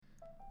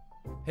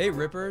Hey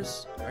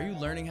Rippers, are you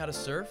learning how to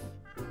surf?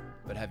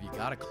 But have you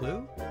got a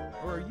clue?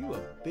 Or are you a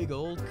big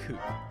old kook?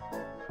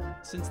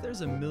 Since there's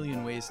a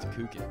million ways to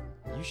kook it,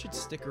 you should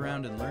stick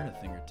around and learn a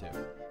thing or two.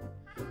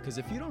 Because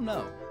if you don't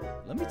know,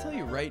 let me tell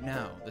you right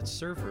now that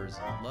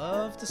surfers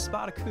love to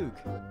spot a kook.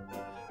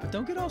 But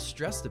don't get all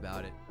stressed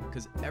about it,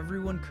 because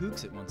everyone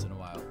kooks it once in a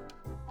while.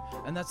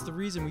 And that's the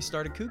reason we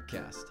started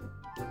Kookcast.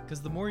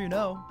 Because the more you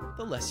know,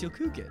 the less you'll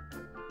kook it.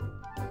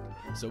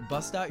 So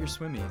bust out your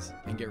swimmies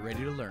and get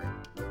ready to learn.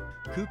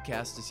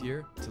 Kookcast is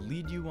here to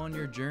lead you on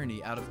your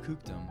journey out of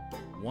kookdom,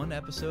 one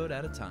episode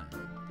at a time.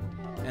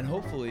 And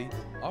hopefully,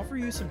 offer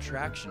you some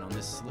traction on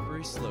this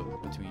slippery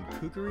slope between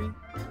kookery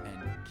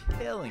and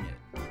killing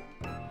it.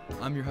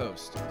 I'm your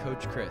host,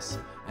 Coach Chris,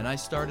 and I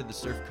started the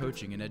surf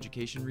coaching and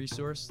education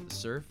resource,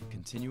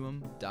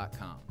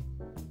 thesurfcontinuum.com.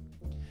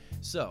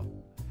 So,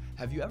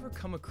 have you ever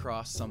come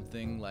across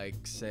something like,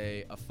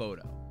 say, a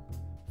photo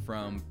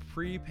from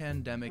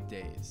pre-pandemic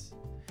days,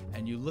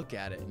 and you look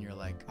at it and you're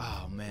like,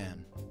 oh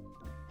man,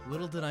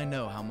 little did I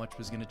know how much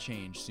was going to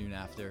change soon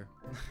after.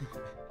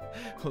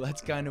 Well,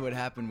 that's kind of what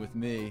happened with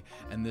me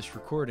and this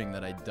recording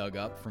that I dug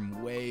up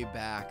from way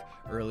back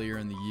earlier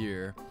in the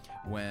year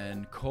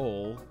when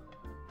Cole,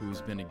 who's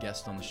been a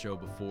guest on the show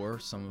before,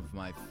 some of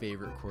my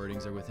favorite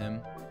recordings are with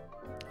him,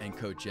 and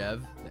Coach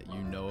Ev, that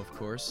you know of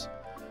course.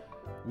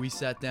 We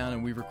sat down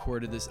and we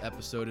recorded this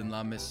episode in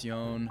La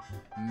Misión,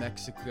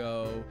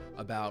 Mexico,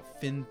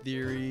 about fin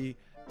theory,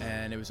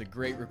 and it was a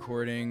great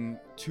recording.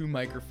 2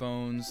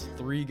 microphones,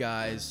 3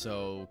 guys,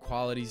 so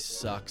quality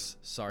sucks.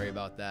 Sorry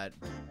about that.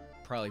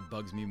 Probably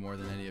bugs me more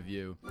than any of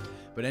you.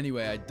 But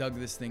anyway, I dug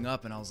this thing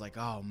up and I was like,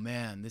 oh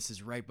man, this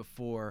is right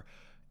before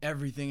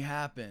everything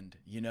happened,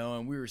 you know,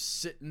 and we were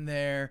sitting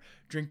there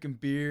drinking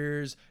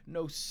beers,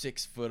 no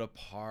 6 foot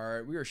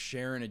apart. We were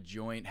sharing a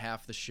joint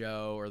half the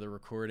show, or the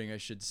recording, I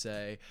should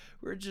say.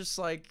 We were just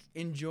like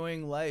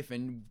enjoying life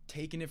and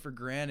taking it for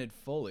granted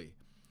fully.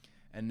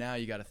 And now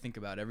you got to think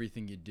about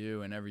everything you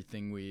do and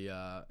everything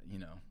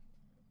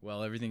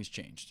everything's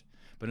changed.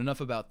 But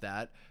enough about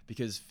that,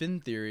 because fin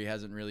theory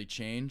hasn't really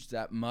changed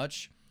that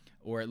much,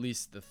 or at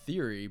least the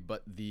theory,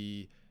 but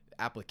the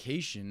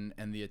application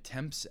and the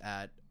attempts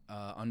at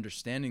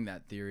understanding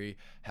that theory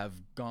have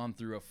gone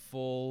through a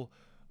full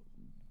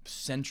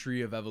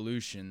century of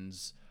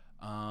evolutions,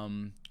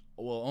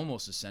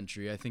 almost a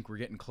century. I think we're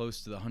getting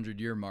close to the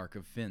 100-year mark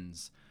of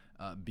fins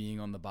being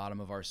on the bottom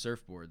of our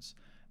surfboards.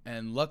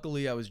 And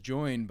luckily I was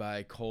joined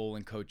by Cole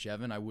and Coach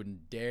Evan. I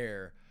wouldn't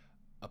dare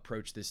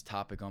approach this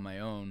topic on my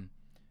own.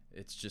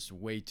 It's just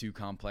way too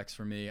complex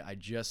for me. I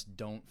just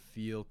don't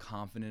feel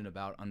confident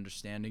about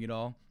understanding it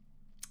all.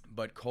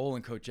 But Cole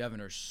and Coach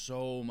Evan are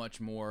so much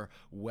more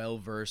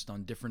well-versed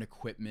on different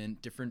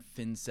equipment, different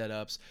fin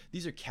setups.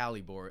 These are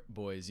Cali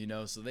boys, you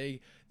know, so they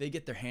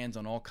get their hands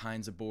on all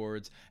kinds of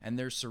boards, and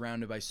they're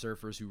surrounded by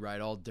surfers who ride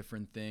all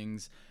different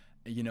things,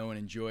 you know, and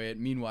enjoy it.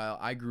 Meanwhile,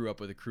 I grew up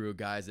with a crew of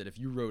guys that if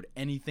you rode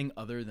anything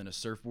other than a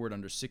surfboard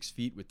under 6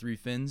 feet with 3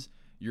 fins,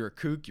 you're a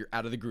kook, you're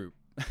out of the group.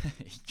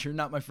 You're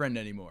not my friend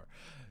anymore.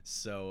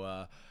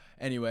 So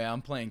anyway,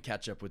 I'm playing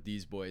catch up with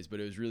these boys,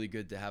 but it was really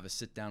good to have a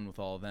sit down with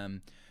all of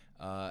them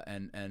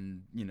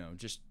and you know,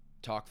 just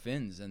talk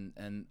fins.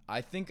 And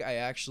I think I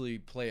actually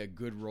play a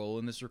good role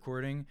in this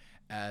recording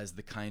as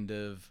the kind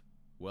of,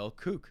 well,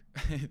 kook,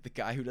 the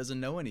guy who doesn't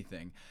know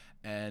anything.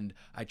 And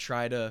I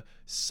try to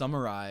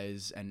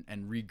summarize and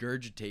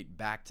regurgitate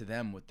back to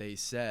them what they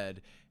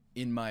said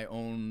in my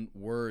own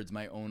words,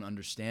 my own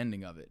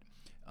understanding of it.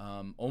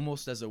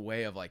 Almost as a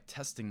way of like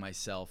testing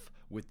myself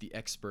with the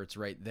experts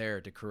right there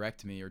to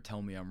correct me or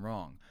tell me I'm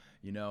wrong,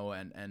 you know,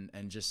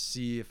 and just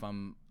see if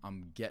I'm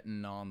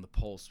getting on the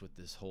pulse with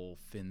this whole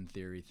fin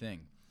theory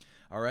thing.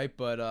 All right,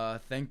 but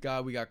thank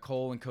God we got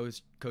Cole and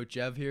Coach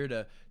Ev here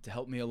to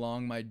help me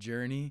along my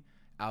journey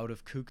out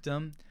of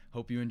kookdom.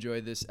 Hope you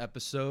enjoy this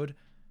episode.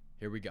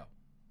 Here we go.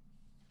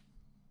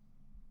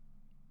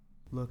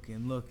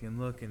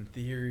 Looking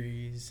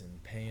theories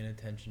and paying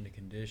attention to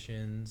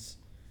conditions.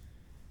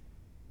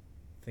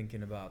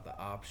 Thinking about the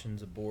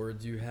options of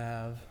boards you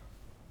have.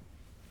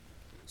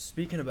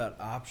 Speaking about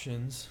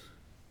options,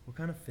 what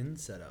kind of fin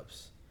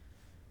setups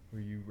were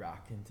you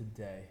rocking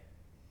today?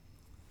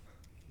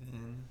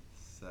 Fin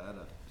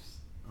setups.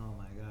 Oh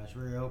my gosh,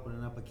 we're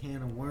opening up a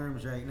can of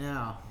worms right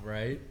now.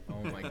 Right?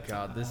 Oh my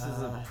God, this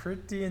is a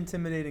pretty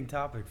intimidating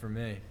topic for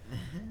me.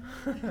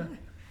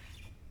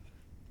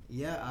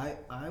 Yeah,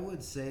 I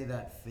would say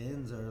that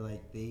fins are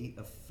like, they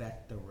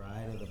affect the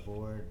ride of the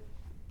board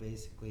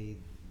basically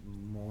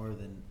more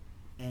than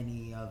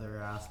any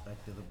other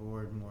aspect of the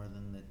board, more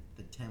than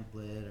the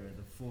template or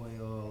the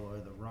foil or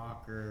the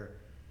rocker.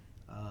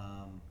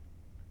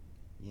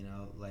 You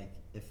know, like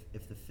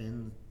if the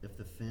fin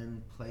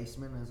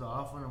placement is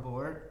off on a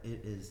board,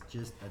 it is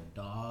just a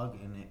dog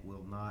and it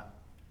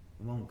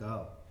won't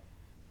go.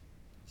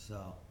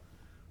 So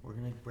we're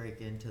gonna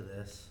break into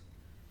this,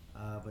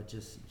 but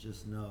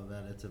just know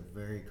that it's a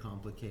very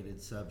complicated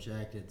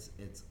subject.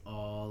 It's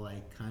all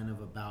like kind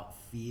of about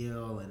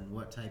feel and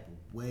what type of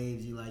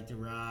waves you like to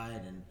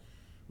ride and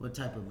what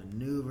type of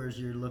maneuvers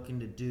you're looking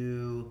to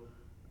do.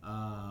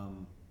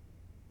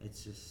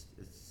 It's just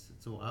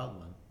it's a wild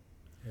one.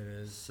 It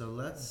is. So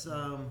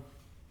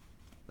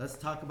let's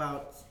talk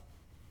about.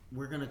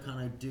 We're gonna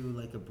kind of do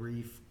like a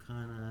brief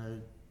kind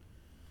of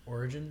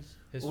Origins?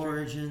 History?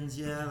 origins.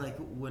 Yeah, like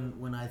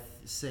when I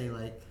say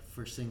like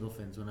for single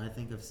fins, when I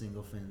think of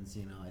single fins,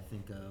 you know, I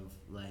think of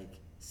like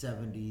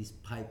 70s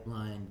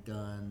pipeline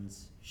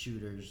guns,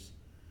 shooters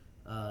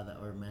that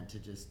were meant to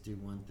just do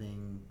one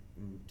thing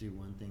and do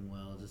one thing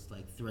well, just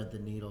like thread the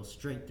needle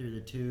straight through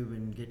the tube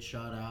and get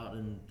shot out,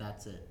 and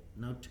that's it.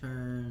 No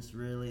turns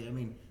really. I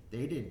mean,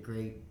 they did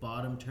great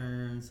bottom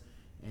turns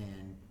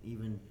and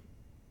even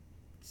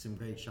some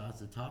great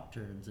shots of top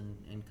turns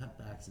and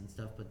cutbacks and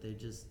stuff, but they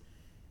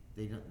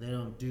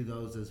don't do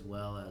those as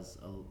well as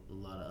a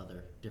lot of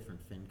other different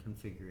fin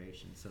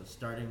configurations. So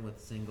starting with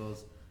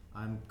singles,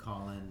 I'm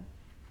calling,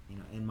 you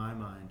know, in my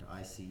mind,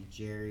 I see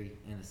Jerry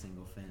in a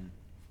single fin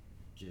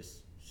just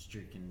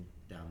streaking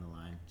down the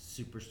line.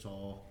 Super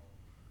Soul.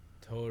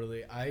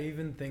 Totally. I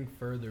even think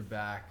further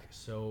back.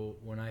 So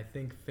when I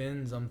think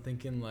fins, I'm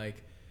thinking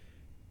like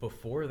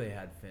before they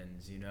had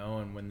fins, you know,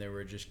 and when they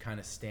were just kind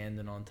of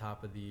standing on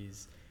top of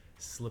these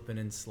slipping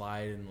and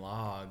sliding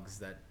logs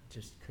that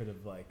just could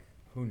have like,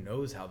 who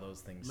knows how those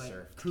things Like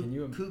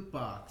surfed. coop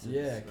boxes.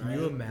 Yeah, can right?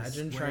 you The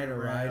imagine square trying to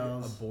ride a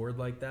rails. board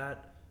like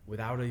that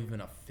without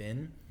even a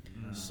fin?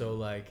 Mm. So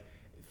like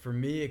for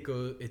me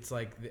it's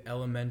like the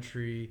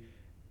elementary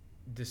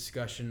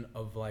discussion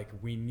of like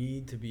we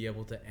need to be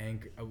able to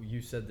anchor.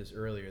 You said this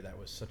earlier, that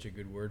was such a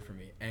good word for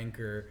me.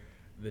 Anchor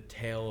the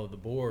tail of the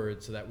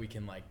board so that we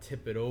can like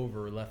tip it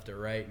over left or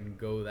right and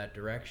go that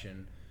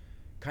direction.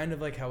 Kind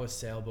of like how a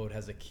sailboat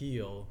has a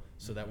keel,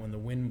 so that when the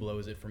wind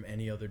blows it from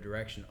any other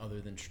direction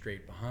other than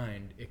straight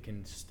behind, it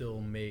can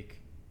still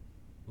make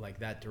like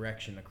that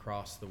direction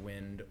across the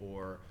wind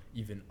or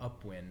even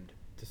upwind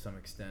to some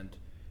extent.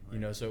 You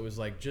know, so it was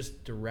like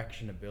just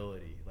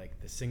directionability. Like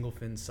the single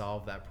fin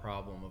solved that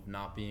problem of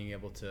not being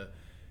able to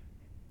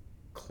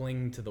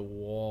cling to the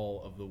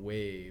wall of the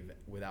wave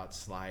without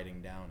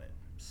sliding down it.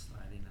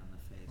 Sliding on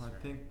the face. Well, I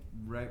right? think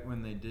right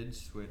when they did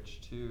switch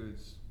too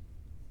is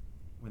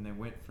when they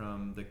went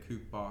from the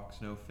coupe box,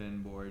 no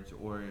fin boards,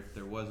 or if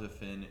there was a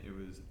fin, it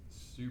was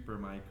super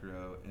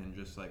micro and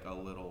just like a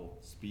little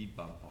speed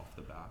bump off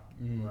the back.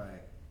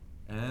 Right.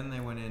 And then they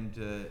went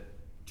into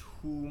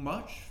too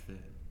much fin,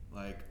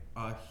 like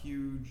a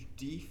huge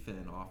D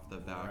fin off the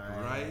back,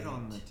 right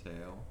on the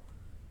tail.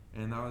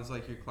 And that was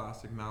like your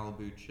classic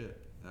Malibu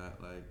chip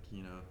that, like,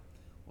 you know,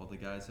 all the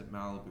guys at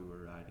Malibu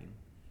were riding.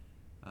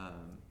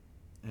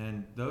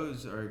 And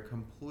those are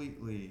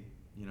completely,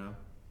 you know,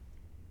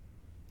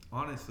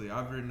 honestly,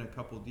 I've ridden a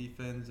couple D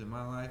fins in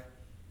my life.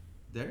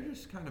 They're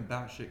just kind of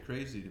batshit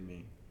crazy to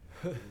me.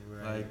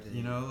 Right. Like,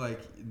 you know, like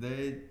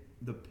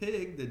the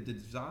pig, the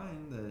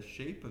design, the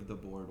shape of the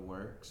board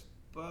works,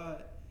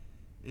 but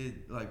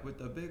it, like with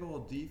the big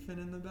old D fin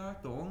in the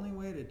back, the only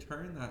way to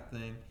turn that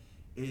thing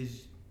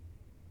is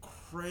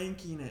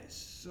cranking it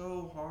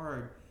so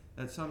hard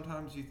that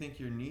sometimes you think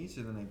your knees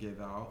are gonna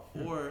give out,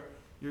 or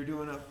you're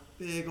doing a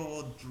big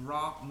old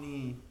drop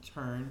knee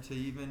turn to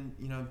even,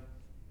 you know,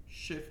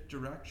 shift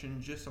direction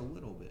just a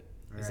little bit.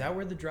 Is that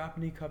where the drop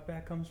knee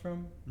cutback comes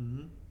from?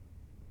 Mm-hmm.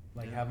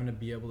 Like Yeah. having to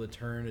be able to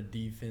turn a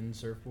D-fin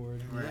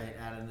surfboard? Right,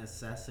 out of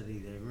necessity,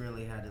 they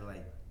really had to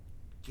like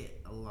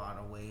get a lot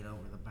of weight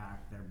over their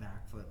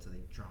back foot, so they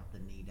dropped the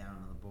knee down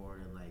on the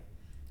board and like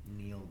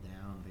kneel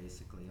down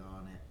basically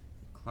on it.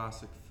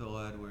 Classic Phil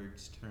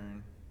Edwards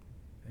turn.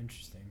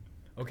 Interesting.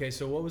 Okay,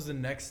 so what was the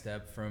next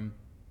step from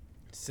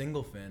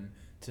single fin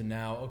to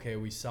now, okay,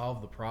 we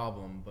solved the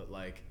problem, but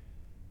like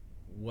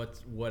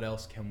what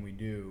else can we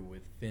do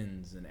with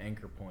fins and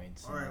anchor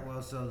points? All right,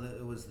 well, so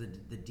it was the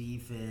D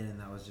fin, and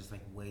that was just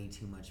like way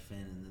too much fin,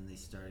 and then they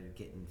started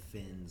getting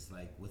fins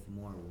like with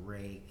more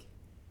rake.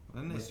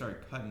 Then they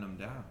started cutting them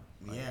down.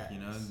 Like, Yeah. you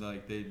know,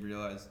 like they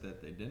realized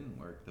that they didn't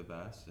work the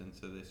best, and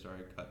so they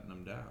started cutting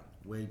them down.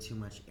 Way too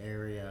much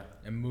area.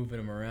 And moving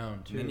them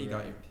around too. And then you got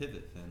right? your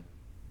pivot fin,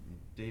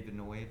 David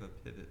Nueva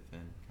pivot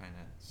fin kind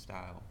of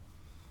style,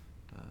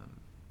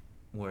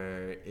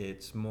 where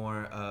it's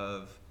more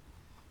of,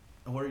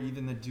 or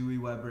even the Dewey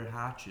Weber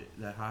hatchet.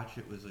 The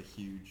hatchet was a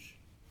huge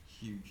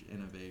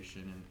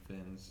innovation in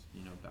fins,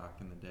 you know, back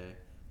in the day.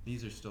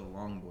 These are still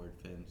longboard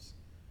fins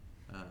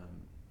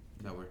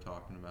that we're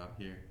talking about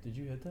here. Did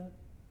you hit that?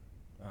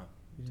 Oh,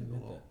 you didn't Took a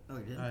hit little- Oh,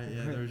 you did?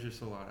 Yeah, there was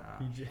just a lot of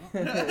that.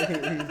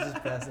 ash. He's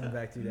just passing it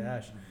back to you to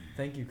Ash.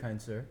 Thank you, kind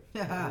sir.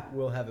 Yeah.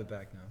 We'll have it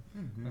back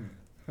now.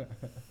 Mhm.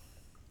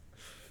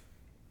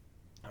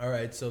 All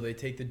right, so they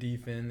take the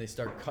D-fin, they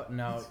start cutting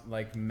out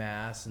like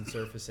mass and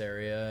surface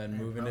area and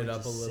moving it probably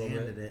up a just little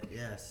sanded bit. it.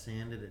 Yeah,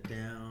 sanded it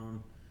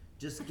down.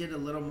 Just get a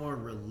little more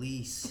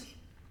release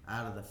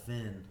out of the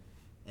fin,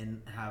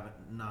 and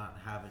not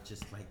have it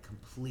just like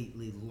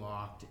completely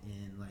locked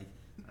in. Like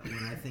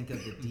when I think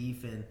of the D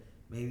fin,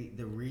 maybe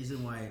the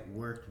reason why it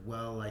worked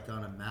well like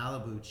on a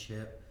Malibu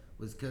chip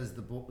was because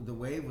the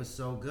wave was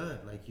so good.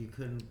 Like you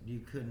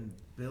couldn't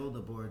build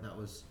a board that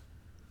was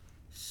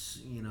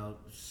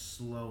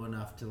slow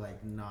enough to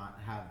like not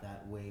have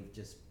that wave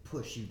just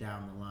push you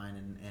down the line,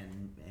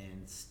 and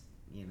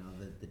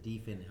the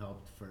defense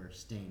helped for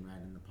staying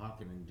right in the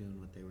pocket and doing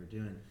what they were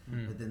doing.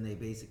 But then they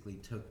basically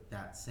took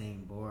that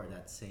same board,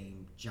 that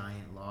same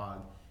giant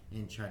log,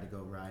 and tried to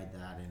go ride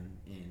that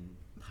in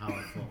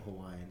powerful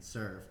Hawaiian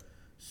surf,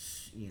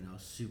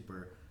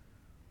 super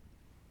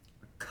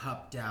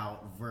cupped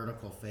out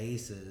vertical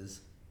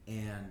faces,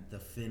 and the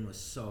fin was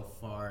so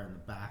far in the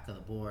back of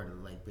the board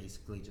it like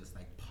basically just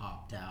like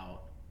popped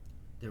out.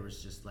 There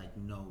was just like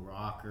no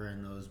rocker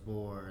in those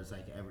boards.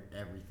 Like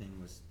everything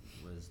was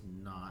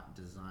not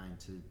designed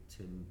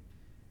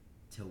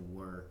to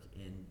work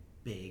in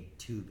big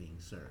tubing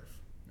surf.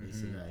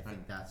 Basically, I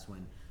think that's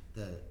when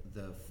the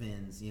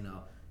fins,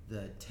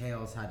 the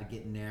tails had to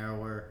get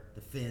narrower,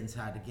 the fins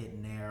had to get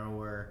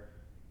narrower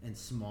and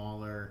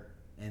smaller,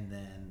 and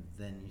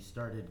then you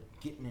started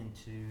getting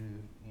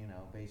into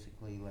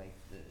basically like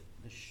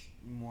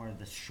more of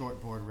the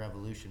shortboard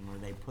revolution, where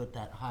they put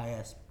that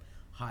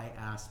high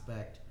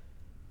aspect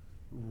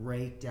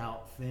raked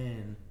out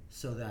fin,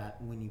 so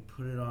that when you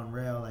put it on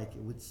rail, like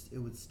it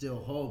would still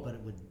hold, but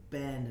it would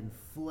bend and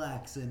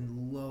flex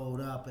and load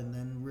up and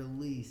then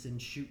release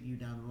and shoot you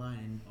down the line,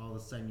 and all of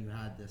a sudden you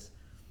had this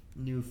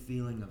new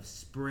feeling of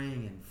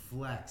spring and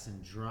flex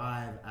and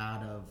drive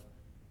out of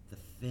the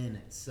fin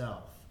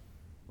itself,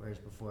 whereas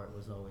before it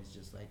was always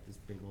just like this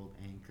big old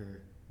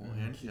anchor. Well,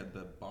 and you had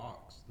the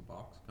box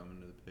come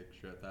into the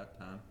picture at that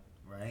time.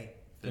 Right.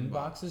 Fin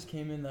boxes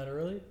came in that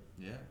early?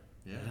 Yeah.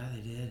 Yeah,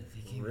 they did.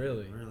 They came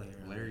Really? in really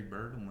early. Larry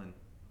Bertelman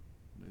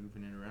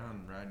moving it around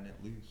and riding it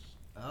loose.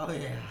 Oh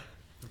yeah.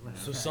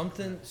 So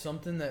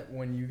something that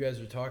when you guys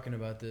are talking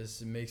about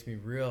this, it makes me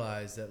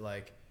realize that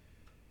like,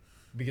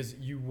 because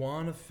you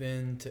want a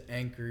fin to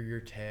anchor your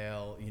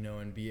tail,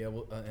 and be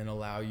able and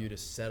allow you to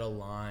set a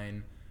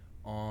line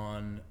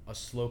on a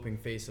sloping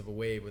face of a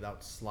wave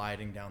without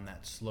sliding down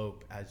that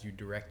slope as you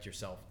direct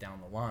yourself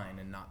down the line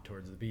and not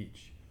towards the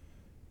beach.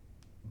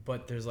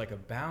 But there's like a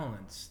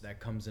balance that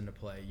comes into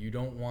play. You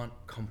don't want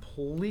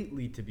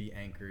completely to be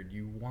anchored.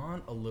 You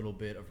want a little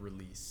bit of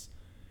release,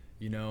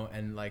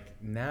 and like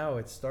now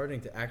it's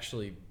starting to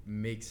actually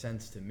make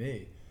sense to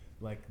me.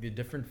 Like the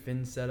different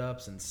fin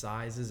setups and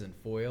sizes and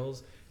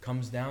foils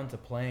comes down to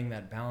playing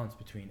that balance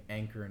between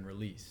anchor and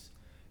release,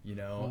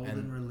 Hold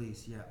and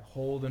release, yeah.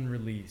 Hold and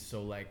release.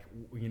 So like,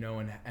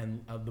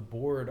 the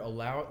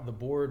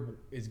board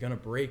is gonna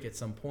break at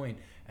some point,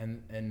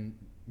 and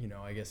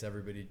I guess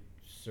everybody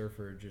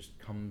surfer just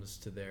comes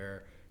to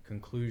their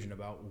conclusion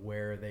about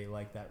where they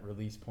like that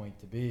release point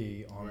to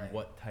be on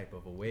what type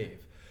of a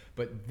wave.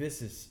 But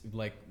this is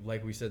like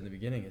we said in the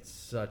beginning, it's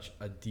such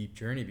a deep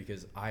journey,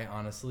 because I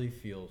honestly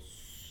feel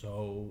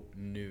so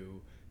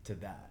new to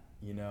that,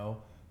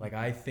 Like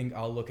I think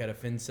I'll look at a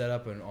fin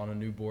setup and on a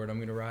new board I'm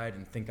gonna ride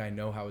and think I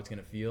know how it's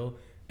gonna feel,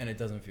 and it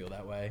doesn't feel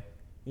that way,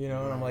 And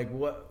I'm like,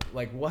 what?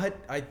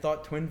 I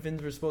thought twin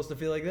fins were supposed to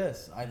feel like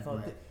this. I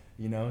thought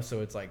that,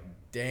 So it's like,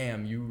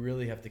 damn, you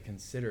really have to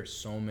consider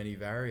so many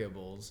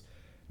variables,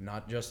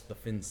 not just the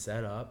fin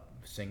setup,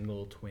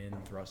 single, twin,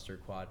 thruster,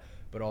 quad,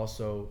 but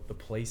also the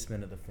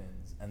placement of the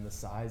fins and the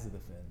size of the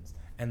fins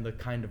and the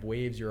kind of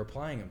waves you're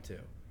applying them to.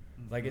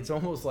 Like it's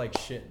almost like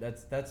shit.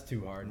 That's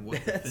too hard. And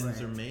what the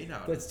fins are made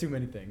out of. That's too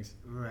many things.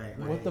 Right.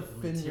 What the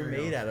fins are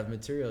made out of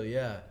material,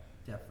 yeah.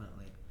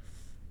 Definitely.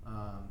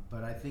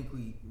 But I think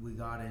we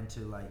got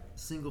into like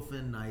single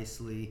fin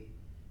nicely,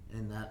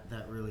 and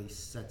that really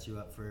sets you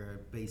up for a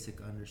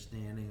basic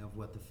understanding of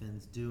what the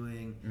fin's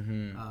doing.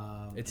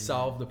 It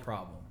solved the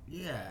problem.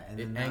 Yeah, and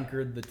it then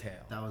anchored the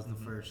tail. That was the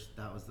first.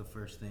 That was the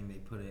first thing they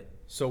put it.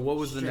 So what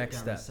was the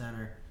next down step? The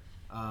center.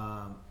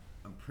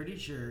 I'm pretty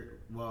sure.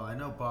 Well, I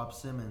know Bob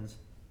Simmons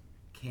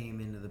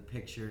came into the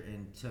picture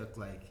and took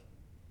like.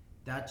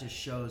 That just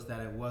shows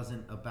that it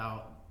wasn't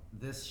about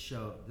this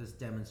show. This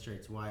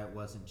demonstrates why it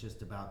wasn't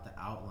just about the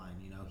outline.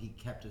 He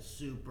kept a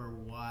super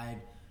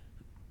wide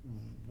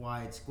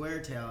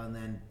square tail and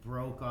then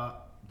broke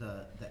up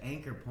the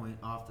anchor point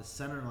off the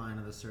center line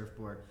of the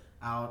surfboard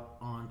out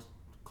on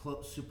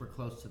super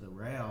close to the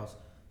rails,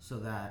 so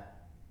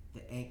that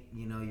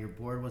your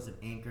board wasn't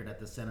anchored at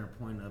the center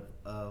point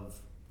of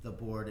the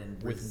board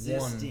and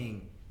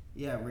resisting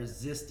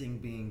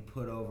being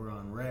put over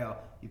on rail.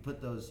 You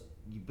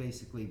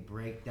basically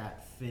break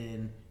that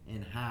fin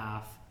in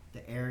half,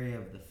 the area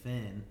of the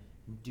fin,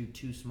 do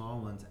two small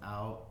ones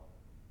out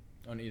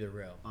on either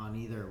rail,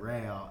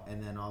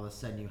 and then all of a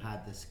sudden you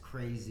had this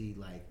crazy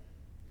like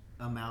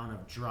amount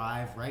of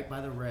drive right by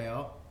the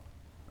rail,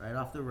 right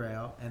off the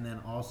rail, and then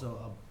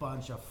also a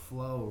bunch of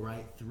flow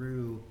right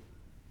through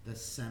the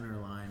center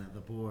line of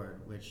the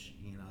board, which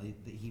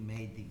he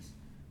made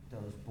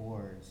those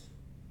boards.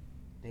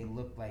 They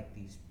looked like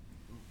these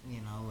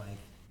like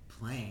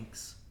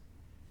planks,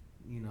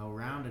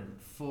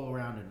 full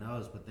rounded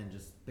nose, but then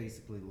just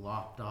basically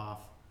lopped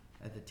off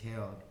at the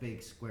tail, a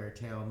big square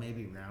tail,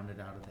 maybe rounded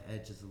out at the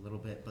edges a little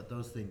bit, but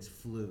those things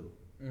flew.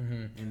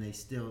 And they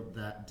still,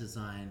 that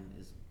design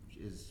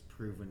is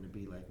proven to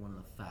be like one of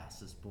the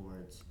fastest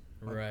boards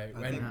Right,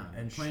 I and, think-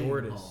 and Playing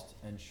shortest, ball.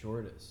 and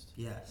shortest.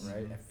 Yes.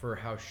 Right, for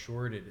how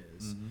short it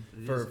is. Mhm.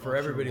 It For is for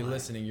everybody ultra wide.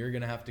 listening, you're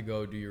gonna have to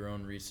go do your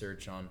own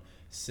research on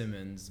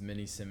Simmons,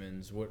 Mini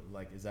Simmons. What,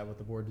 like, is that what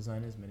the board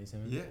design is? Mini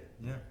Simmons.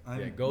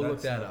 Yeah. Go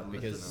look that's that a up,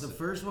 list because- The of it.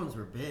 first ones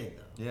were big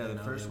though. Yeah, You the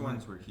know, first they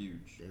ones weren't- were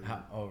huge. they were-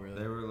 How, oh really?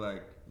 They were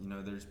like,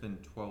 there's been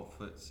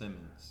 12-foot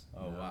Simmons.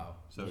 Oh, you know? wow.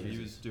 So he Jesus.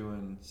 was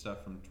doing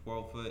stuff from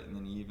 12 foot, and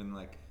then he even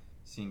like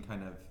seen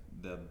kind of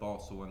the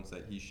balsa ones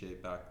that he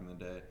shaped back in the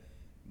day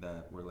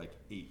that were like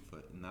 8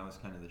 foot, and that was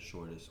kind of the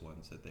shortest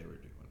ones that they were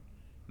doing.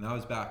 And that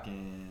was back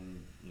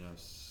in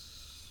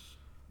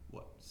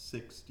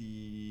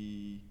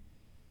 60.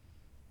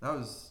 That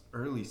was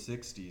early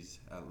 60s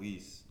at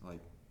least,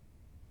 like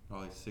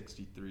probably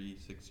 63,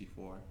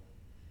 64,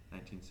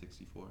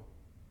 1964,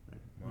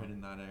 right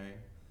in that area.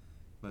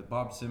 But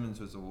Bob Simmons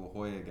was a La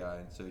Jolla guy,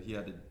 and so he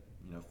had to,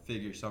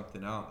 figure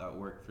something out that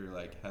worked for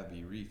like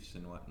heavy reefs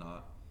and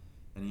whatnot.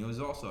 And he was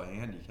also a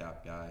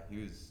handicap guy. He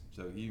was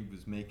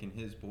making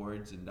his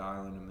boards and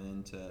dialing them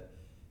into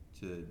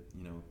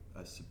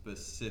a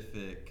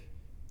specific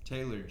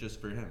tailored just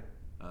for him.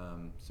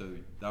 So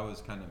that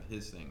was kind of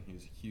his thing. He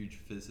was a huge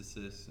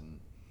physicist and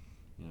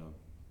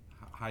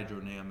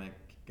hydrodynamic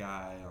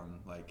guy on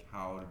like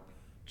how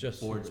Just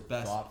boards super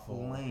best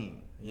thoughtful.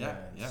 plane. Yeah.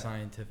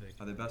 Scientific.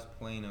 How they best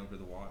plane over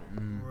the water.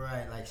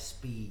 Right, like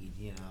speed,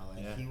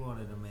 like Yeah. he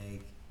wanted to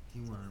make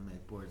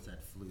boards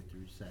that flew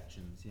through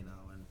sections,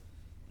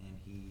 and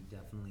he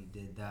definitely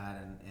did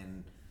that,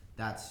 and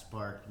that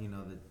sparked,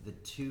 the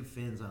two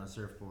fins on a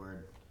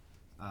surfboard,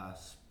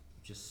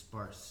 just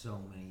sparked so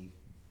many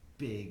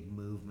big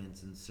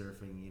movements in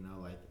surfing,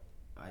 like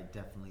I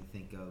definitely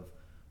think of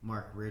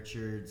Mark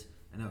Richards.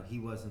 I know he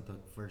wasn't the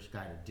first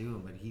guy to do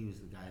them, but he was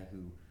the guy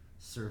who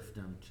surfed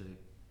them to,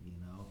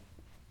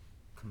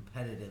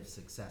 competitive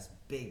success,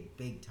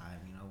 big time.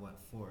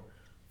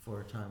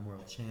 Four-time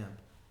world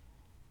champ.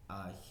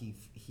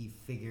 He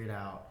figured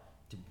out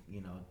to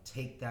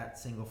take that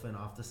single fin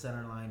off the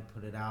center line,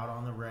 put it out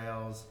on the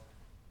rails.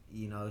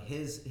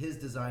 His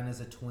design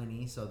is a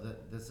 20, so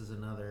that this is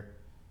another.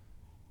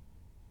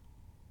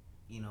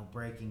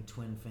 Breaking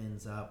twin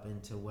fins up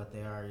into what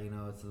they are.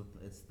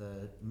 It's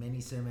the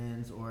Mini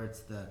Simmons, or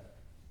it's the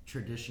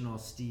traditional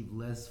Steve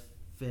Liss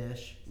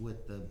fish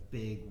with the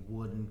big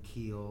wooden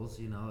keels.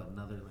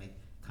 Another like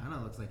kind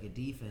of looks like a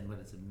D fin, but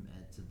it's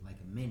like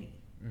a mini.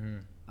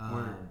 Mm-hmm.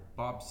 Where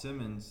Bob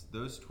Simmons,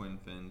 those twin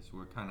fins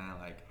were kind of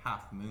like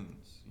half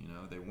moons.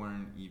 They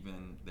weren't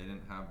even. They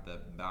didn't have the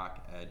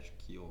back edge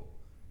keel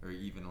or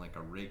even like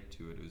a rake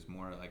to it. It was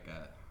more like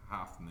a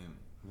half moon.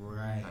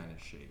 Right. Kind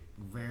of shape.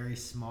 Very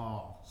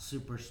small,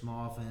 super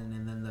small fin,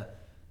 and then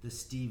the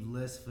Steve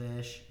Liss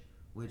fish,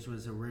 which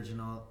was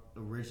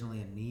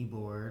originally a knee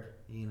board,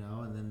 and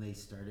then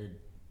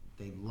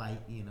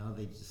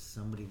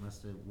somebody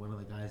must have, one of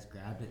the guys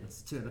grabbed it and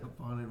stood up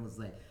on it and was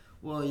like,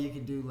 well, you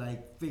can do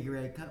like figure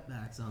eight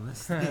cutbacks on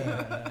this thing.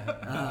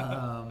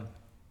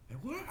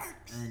 It works.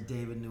 And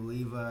David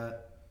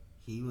Nueva,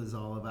 he was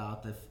all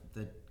about the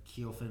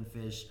keelfin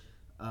fish.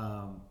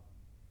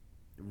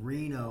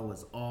 Reno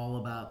was all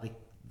about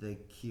the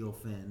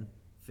keelfin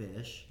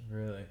fish.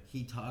 Really?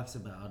 He talks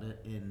about it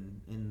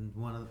in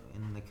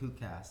the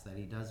Kookcast that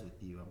he does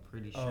with you. I'm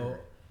pretty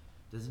sure.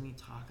 Doesn't he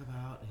talk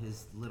about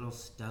his little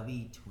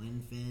stubby twin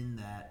fin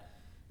that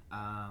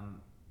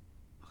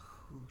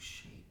who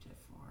shaped it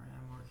for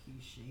him, or he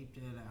shaped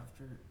it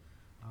after?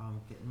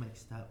 Getting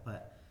mixed up,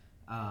 but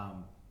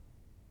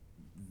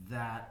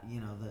that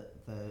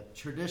the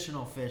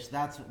traditional fish.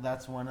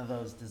 That's one of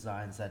those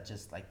designs that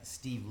just like the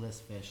Steve Liss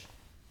fish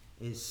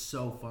is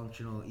so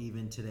functional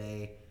even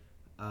today.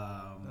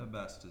 The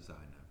best design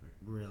ever,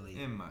 Really,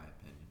 in my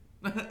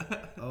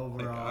opinion.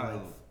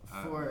 overall,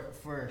 Like,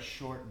 for a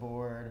short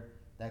board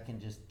that can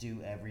just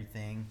do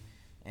everything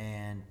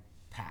and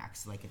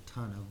packs like a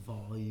ton of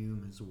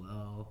volume as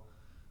well.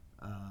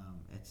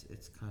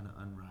 It's kind of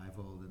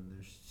unrivaled, and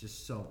there's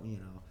just so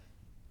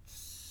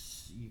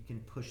you can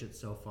push it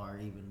so far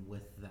even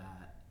with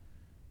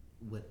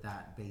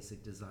that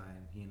basic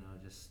design.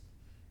 Just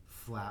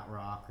flat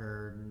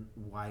rocker,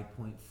 wide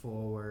point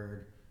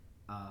forward,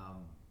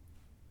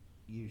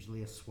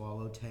 usually a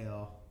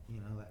swallowtail.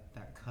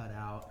 That cut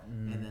out,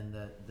 and then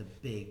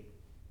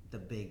the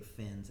big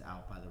fins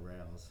out by the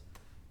rails,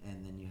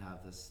 and then you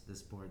have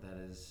this board that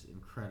is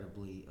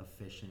incredibly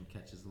efficient,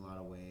 catches a lot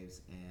of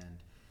waves, and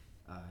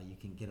you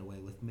can get away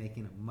with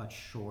making it much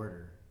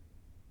shorter.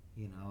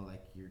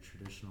 Like your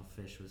traditional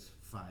fish was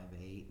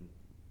 5'8" and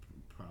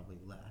probably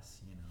less.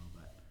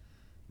 But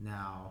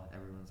now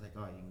everyone's like,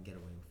 oh, you can get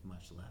away with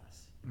much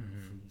less. You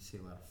see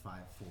a lot of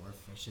 5'4"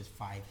 fishes,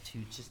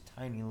 5'2", just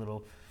tiny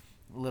little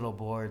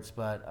boards.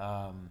 But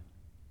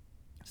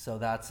so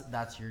that's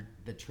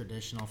the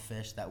traditional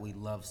fish that we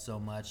love so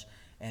much,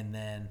 and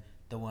then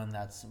the one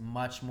that's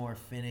much more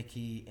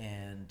finicky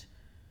and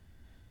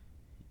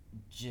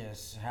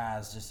just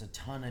has just a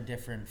ton of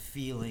different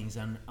feelings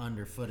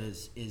underfoot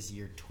is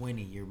your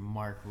 20, your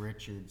Mark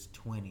Richards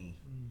 20,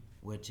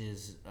 which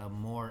is a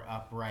more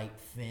upright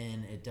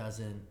fin. It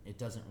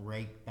doesn't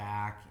rake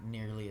back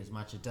nearly as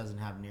much. It doesn't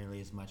have nearly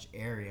as much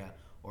area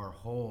or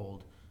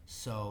hold,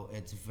 so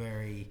it's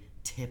very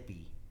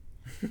tippy.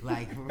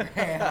 Like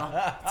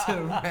rail to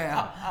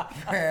rail.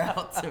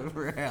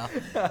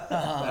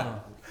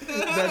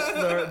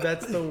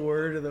 That's the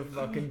word of the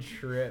fucking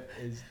trip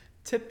is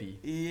tippy.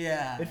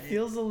 Yeah. It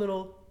feels a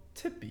little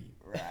tippy.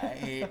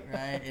 Right.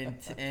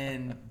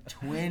 And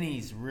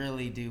 20s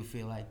really do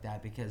feel like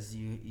that because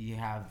you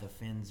have the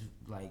fins,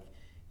 like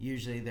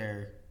usually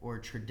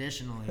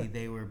traditionally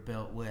they were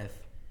built with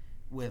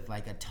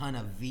like a ton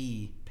of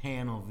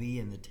panel V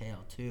in the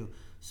tail too.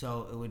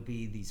 So it would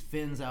be these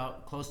fins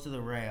out close to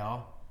the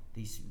rail,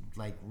 these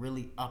like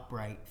really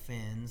upright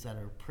fins that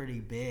are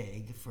pretty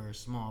big for a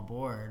small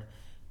board.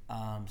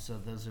 So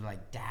those are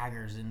like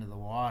daggers into the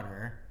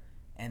water.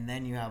 And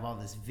then you have all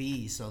this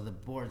V, so the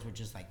boards would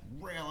just like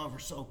rail over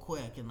so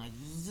quick and like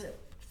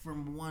zip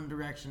from one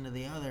direction to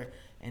the other.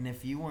 And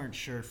if you weren't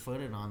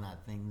sure-footed on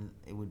that thing,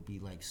 it would be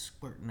like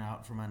squirting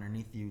out from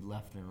underneath you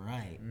left and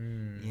right,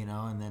 you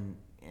know.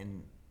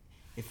 And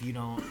if you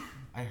don't,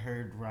 I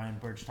heard Ryan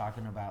Birch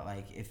talking about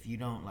like if you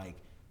don't like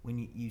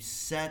when you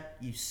set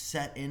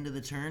into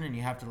the turn and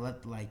you have to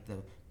let like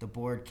the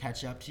board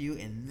catch up to you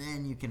and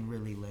then you can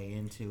really lay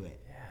into it.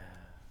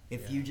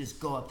 If you just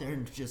go up there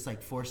and just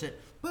like force it,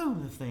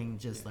 boom, the thing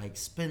just like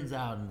spins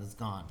out and it's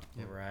gone.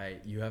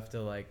 Right. You have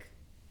to like,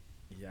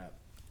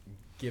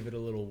 give it a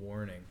little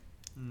warning.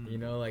 You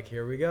know, like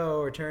here we go,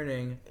 we're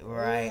turning.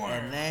 Right,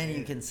 and then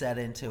you can set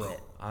into it.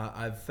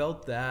 I've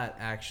felt that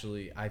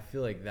actually. I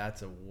feel like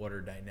that's a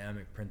water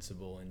dynamic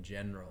principle in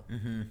general.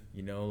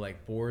 You know,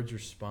 like boards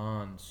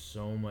respond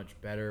so much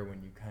better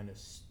when you kind of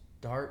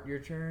start your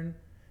turn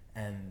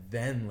and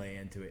then lay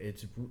into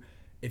it.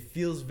 It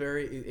feels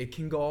it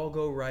can all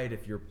go right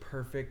if you're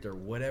perfect or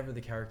whatever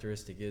the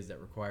characteristic is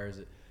that requires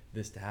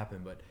this to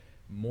happen. But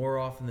more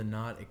often than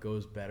not, it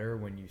goes better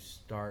when you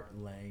start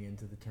laying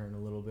into the turn a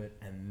little bit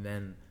and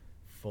then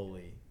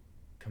fully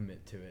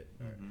commit to it.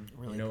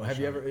 Really, you know, have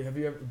you ever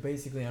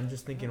basically, I'm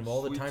just thinking of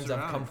all the times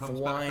I've come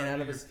flying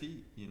out of your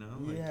feet, you know,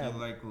 like you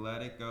like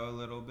let it go a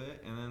little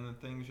bit and then the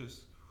thing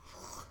just,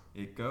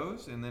 it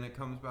goes and then it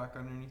comes back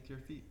underneath your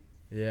feet.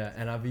 Yeah,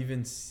 and I've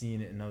even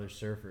seen it in other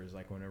surfers.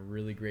 Like when a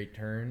really great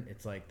turn,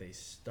 it's like they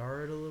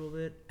start a little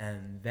bit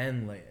and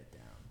then lay it down.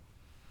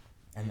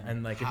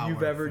 And like if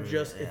you've ever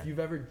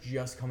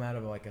just come out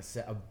of like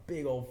a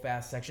big old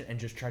fast section and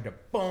just tried to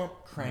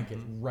crank it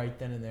right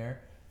then and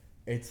there,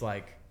 it's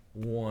like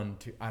 1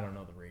 to, I don't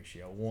know the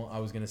ratio. I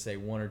was gonna say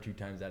 1 or 2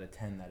 times out of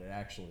 10 that it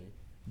actually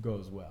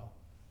goes well.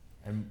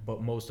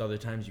 But most other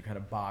times you kind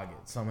of bog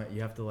it. Somehow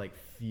you have to like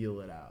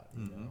feel it out.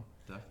 You know.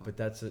 Definitely.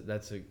 But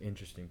that's an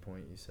interesting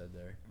point you said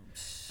there.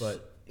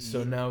 But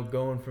so now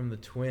going from the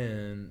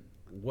twin,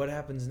 what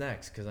happens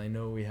next? Because I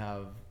know we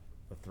have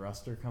a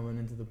thruster coming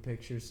into the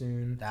picture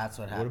soon. That's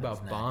what happens. What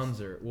about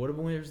Bonzer?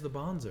 Where's the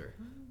Bonzer?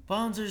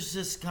 Bonzer's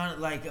just kind of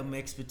like a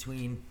mix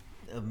between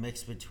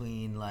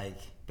like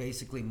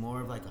basically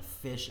more of like a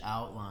fish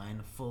outline,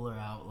 a fuller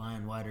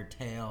outline, wider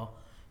tail.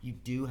 You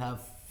do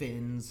have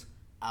fins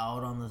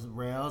out on the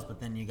rails, but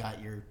then you got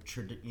your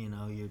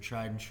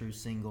tried and true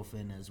single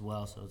fin as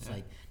well. So it's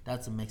like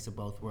that's a mix of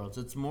both worlds.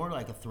 It's more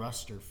like a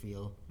thruster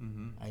feel,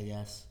 I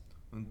guess.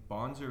 When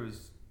Bonzer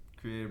was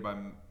created by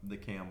the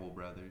Campbell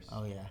brothers.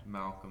 Oh yeah,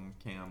 Malcolm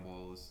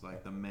Campbell is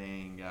like the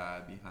main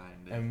guy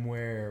behind it. And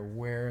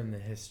where in the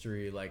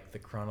history, like the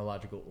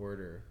chronological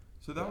order?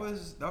 So that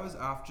was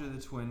after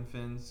the twin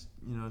fins,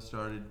 you know,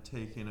 started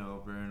taking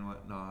over and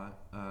whatnot.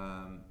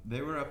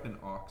 They were up in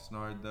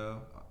Oxnard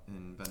though,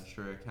 in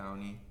Ventura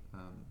County,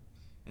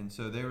 and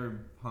so they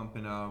were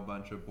pumping out a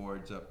bunch of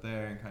boards up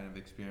there and kind of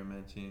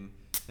experimenting.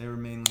 They were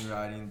mainly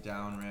riding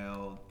down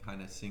rail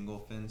kind of single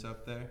fins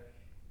up there,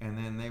 and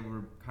then they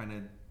were kind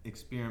of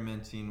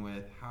experimenting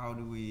with how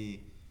do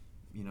we,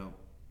 you know,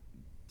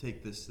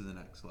 take this to the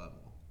next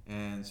level.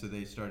 And so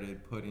they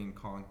started putting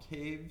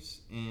concaves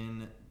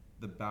in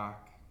the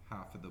back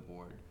half of the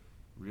board,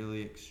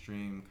 really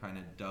extreme kind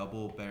of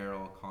double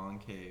barrel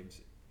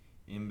concaves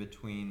in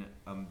between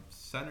a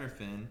center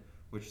fin,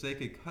 which they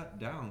could cut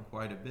down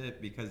quite a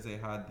bit because they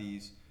had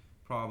these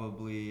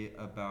probably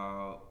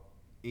about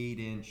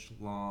 8-inch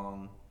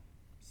long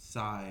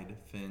side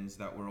fins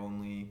that were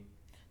only...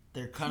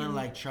 They're kind of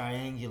like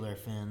triangular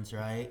fins,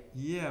 right?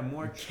 Yeah,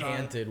 more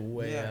canted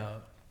way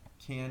out.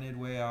 Canted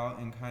way out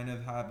and kind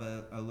of have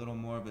a little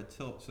more of a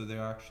tilt, so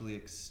they're actually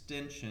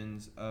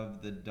extensions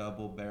of the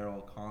double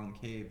barrel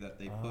concave that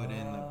they put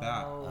in the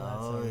back.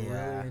 That's a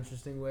really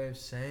interesting way of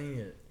saying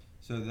it.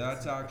 So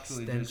that's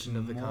actually just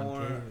of the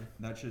concave.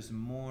 That's just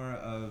more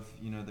of,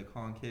 you know, the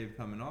concave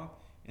coming off,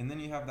 and then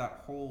you have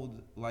that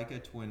hold like a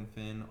twin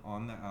fin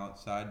on the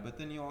outside, but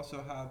then you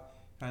also have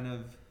kind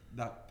of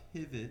that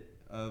pivot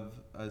of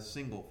a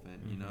single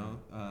fin, you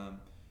know.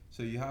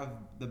 So you have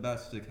the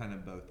best of kind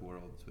of both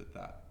worlds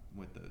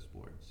with those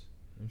boards.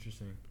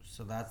 Interesting.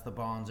 So that's the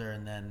Bonzer,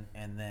 and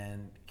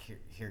then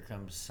here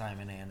comes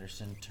Simon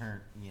Anderson,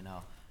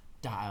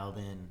 dialed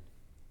in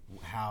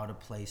how to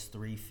place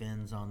 3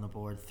 fins on the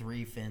board,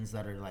 3 fins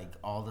that are like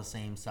all the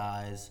same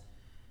size,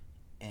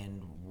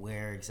 and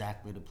where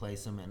exactly to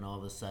place them. And all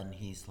of a sudden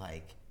he's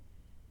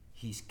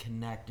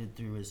connected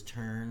through his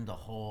turn the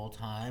whole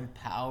time,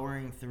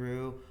 powering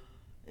through.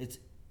 It's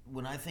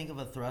when I think of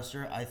a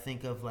thruster, I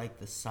think of like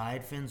the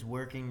side fins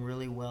working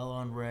really well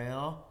on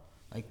rail.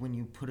 Like when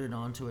you put it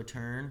onto a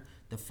turn,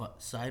 the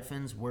side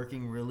fin's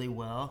working really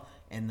well,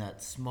 and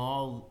that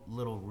small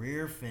little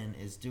rear fin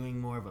is doing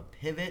more of a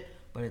pivot,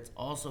 but it's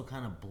also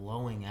kind of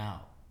blowing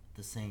out at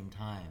the same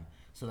time.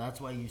 So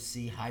that's why you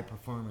see high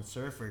performance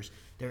surfers,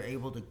 they're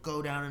able to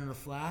go down in the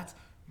flats,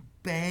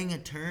 bang a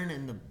turn,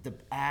 and the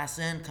ass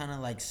end kind of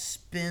like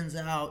spins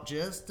out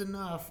just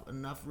enough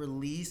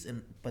release,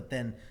 but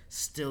then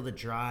still the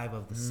drive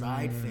of the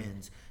side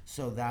fins.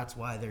 So that's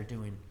why they're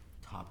doing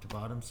top to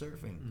bottom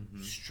surfing,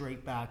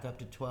 straight back up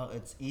to 12.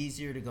 It's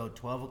easier to go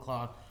 12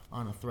 o'clock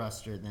on a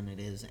thruster than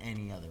it is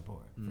any other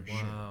board, for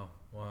sure.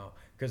 Wow.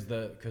 Because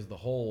the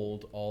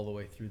hold all the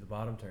way through the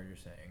bottom turn, you're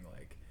saying,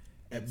 like,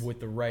 with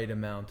the right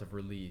amount of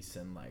release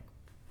and like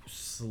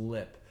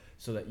slip,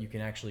 so that you can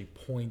actually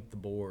point the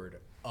board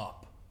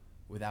up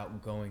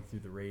without going through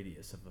the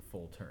radius of the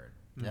full turn.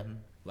 Yep.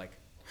 Like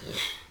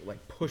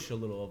push a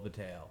little of the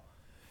tail.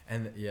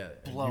 And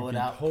blow you it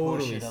can out, totally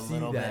push it a see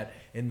little that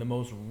in the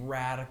most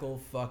radical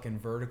fucking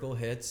vertical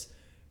hits.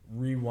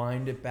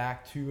 Rewind it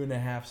back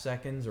 2.5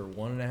 seconds or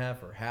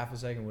 1.5 or half a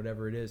second,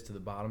 whatever it is, to the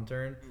bottom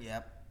turn.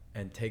 Yep.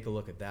 And take a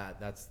look at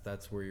that.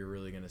 That's where you're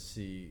really gonna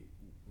see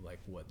like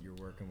what you're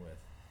working with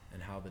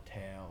and how the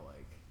tail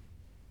like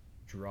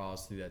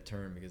draws through that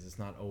turn, because it's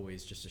not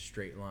always just a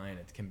straight line.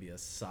 It can be a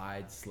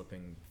side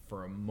slipping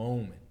for a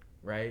moment,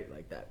 right?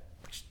 Like that.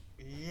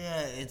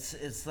 Yeah,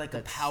 it's like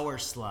a power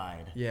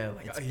slide. Yeah,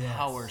 like it's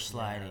power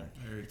sliding.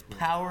 Yeah, it's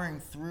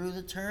powering through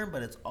the turn,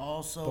 but it's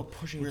also but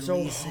pushing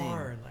releasing. so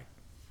hard, like.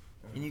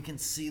 And you can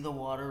see the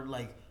water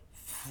like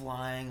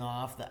flying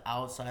off the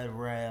outside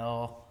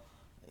rail.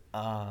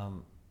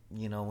 When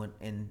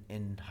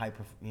in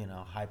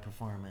high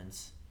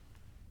performance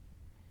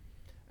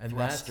And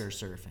thruster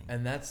surfing.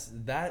 And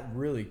that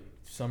really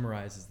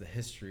summarizes the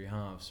history,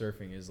 of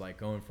surfing, is like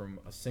going from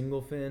a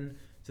single fin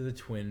to the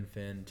twin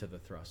fin to the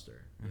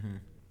thruster.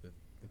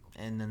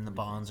 And then the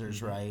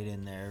Bonzer's right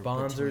in there.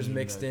 Bonzer's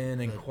mixed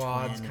in, and the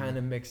quads twin kind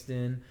of mixed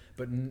in.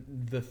 But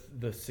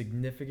the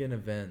significant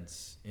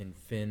events in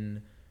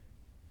fin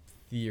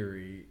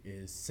theory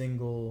is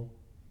single,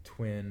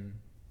 twin,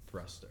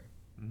 thruster.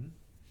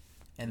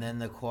 And then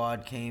the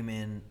quad came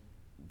in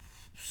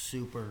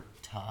super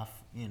tough,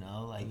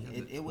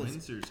 it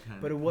was.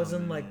 But it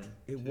wasn't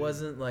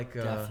like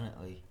a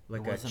Definitely.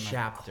 like It a wasn't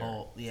chapter.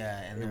 cult.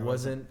 Yeah, and It there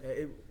wasn't.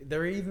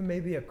 There even may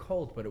be a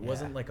cult, but it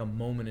wasn't Yeah. like a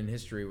moment in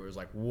history where it was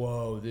like,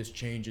 "Whoa, this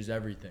changes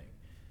everything."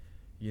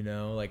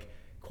 Like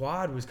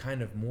quad was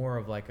kind of more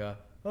of like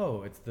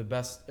it's the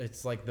best.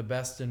 It's like the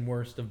best and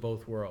worst of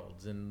both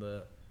worlds in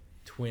the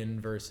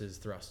twin versus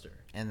thruster.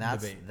 And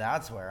debate.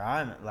 that's where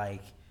I'm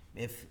like,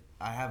 if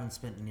I haven't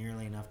spent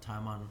nearly enough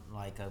time on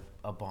like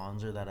a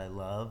Bonzer that I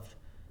loved,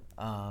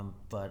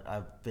 but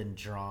I've been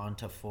drawn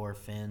to 4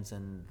 fins,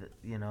 and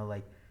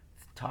like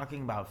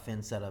talking about fin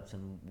setups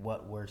and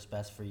what works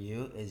best for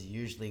you is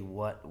usually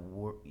what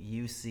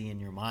you see in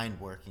your mind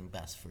working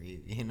best for you.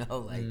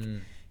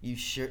 You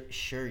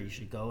sure you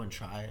should go and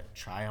try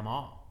them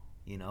all.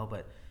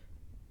 But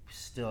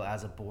still,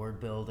 as a board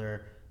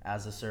builder,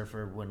 as a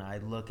surfer, when I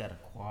look at a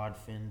quad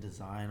fin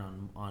design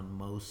on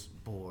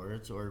most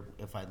boards, or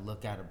if I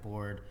look at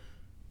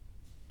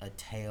a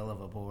tail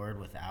of a board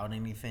without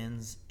any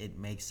fins, it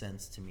makes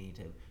sense to me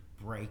to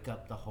break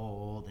up the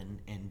hold,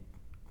 and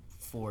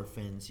 4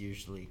 fins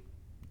usually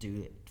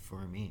do it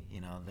for me.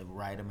 The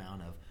right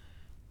amount of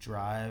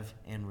drive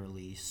and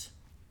release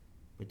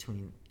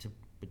between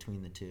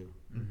the two.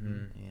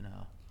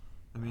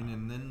 I mean,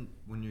 and then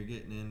when you're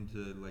getting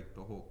into like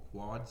the whole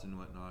quads and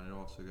whatnot, it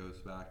also goes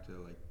back to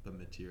like the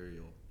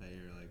material that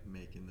you're like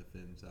making the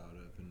fins out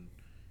of, and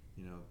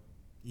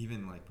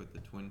even like with the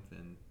twin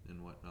fin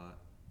and whatnot.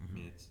 I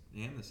mean,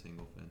 and the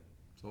single fin.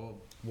 It's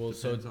all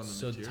depends on the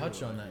material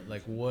touch on that. you're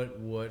Like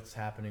using. what's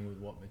happening with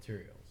what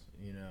materials?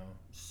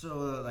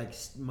 So like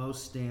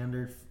most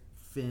standard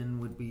fin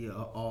would be a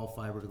all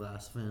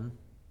fiberglass fin,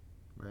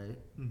 right?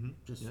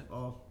 Just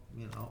all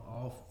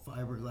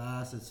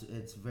fiberglass.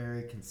 It's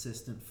very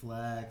consistent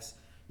flex.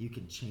 You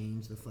can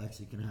change the flex.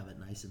 You can have it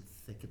nice and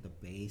thick at the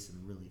base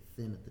and really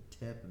thin at the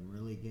tip and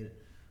really get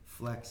it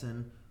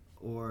flexing.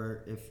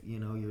 Or if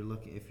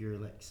you're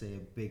like say a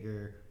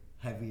bigger,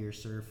 heavier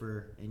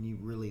surfer and you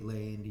really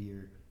lay into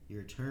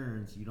your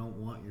turns, you don't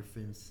want your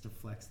fins to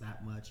flex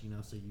that much,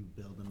 so you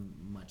build them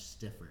much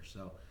stiffer.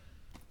 So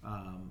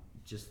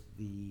just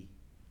the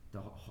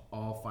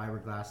all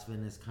fiberglass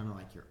fin is kind of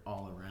like your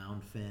all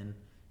around fin.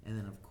 And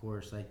then of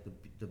course like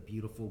the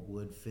beautiful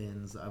wood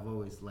fins. I've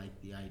always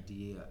liked the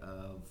idea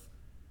of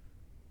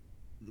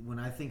when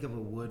I think of a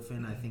wood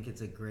fin, I think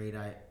it's a great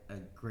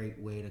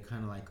way to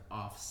kind of like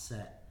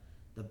offset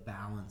the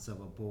balance of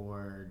a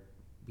board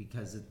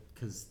because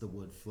the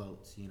wood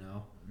floats, you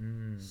know.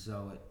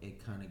 So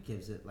it kind of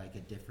gives it like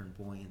a different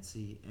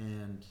buoyancy.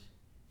 And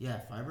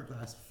yeah,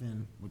 fiberglass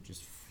fin would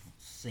just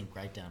sink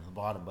right down to the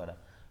bottom, but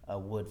a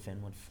wood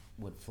fin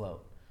would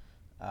float.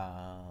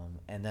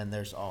 And then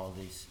there's all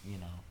these, you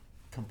know,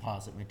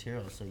 composite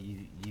materials. So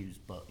you use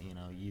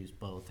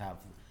both. Have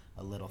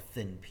a little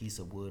thin piece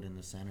of wood in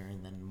the center,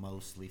 and then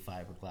mostly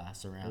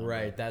fiberglass around.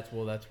 Right. That's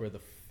where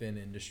the fin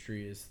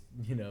industry is,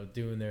 you know,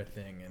 doing their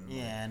thing, and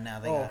yeah, like, now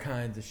they all got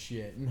kinds of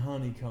shit, and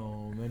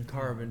honeycomb and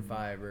carbon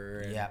fiber.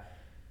 And, yeah.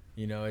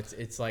 You know,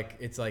 it's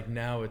like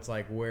now it's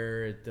like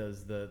where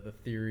does the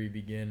theory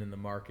begin and the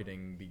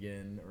marketing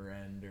begin or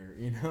end, or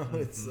you know,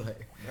 it's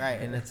like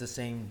Right, and it's the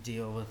same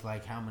deal with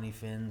like how many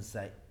fins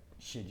that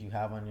should you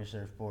have on your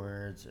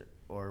surfboards,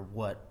 or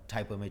what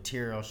type of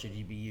material should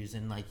you be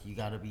using. Like you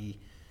got to be,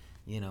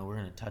 you know, we're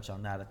gonna touch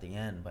on that at the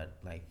end, but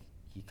like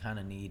you kind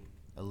of need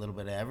a little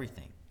bit of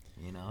everything.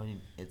 You know,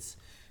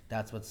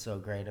 that's what's so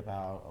great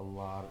about a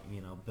lot, you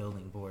know,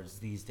 building boards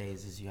these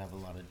days is you have a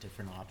lot of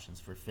different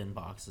options for fin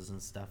boxes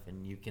and stuff,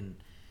 and you can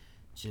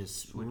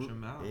just Switch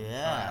 'em out, try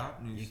Yeah,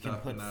 out new you can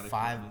stuff put in that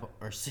 5 equipment.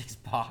 or 6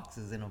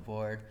 boxes in a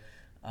board,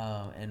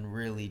 and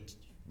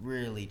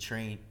really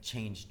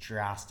change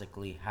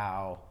drastically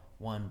how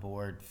one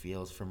board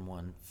feels from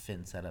one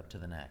fin setup to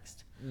the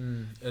next.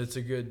 that's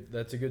a good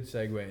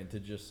segue into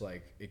just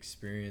like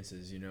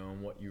experiences, you know,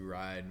 and what you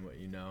ride and what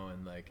you know,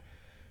 and like,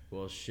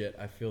 well, shit,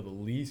 I feel the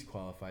least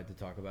qualified to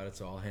talk about it,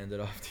 so I'll hand it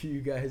off to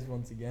you guys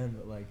once again.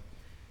 But like,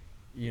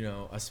 you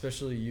know,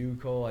 especially you,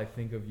 Cole, I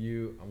think of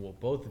you, well,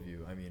 both of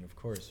you, I mean, of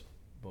course,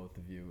 both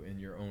of you in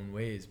your own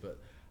ways, but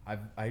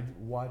I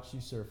watched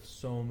you surf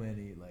so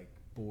many like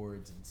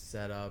boards and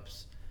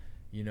setups.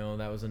 You know,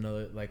 that was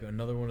another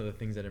one of the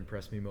things that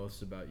impressed me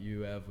most about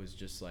you, Ev, was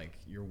just like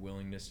your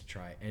willingness to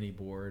try any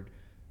board.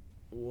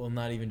 Well,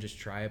 not even just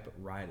try it, but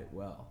ride it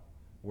well.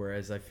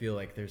 Whereas I feel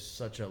like there's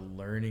such a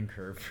learning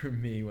curve for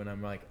me when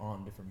I'm like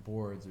on different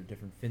boards or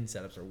different fin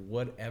setups or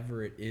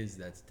whatever it is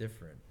that's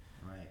different.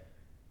 Right.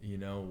 You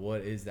know,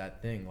 what is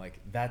that thing?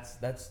 Like that's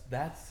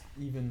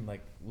even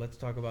like, let's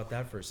talk about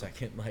that for a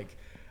second. Like,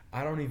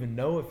 I don't even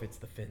know if it's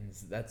the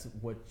fins. That's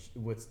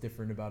what's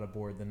different about a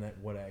board than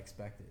what I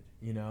expected.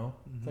 You know,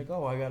 It's like,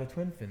 oh, I got a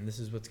twin fin. This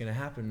is what's gonna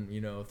happen.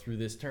 You know, through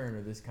this turn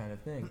or this kind of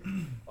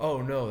thing.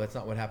 Oh no, that's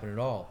not what happened at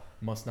all.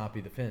 Must not be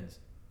the fins.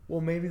 Well,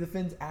 maybe the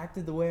fins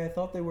acted the way I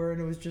thought they were, and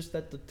it was just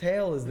that the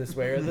tail is this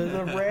way or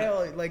the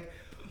rail. Like,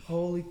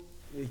 holy,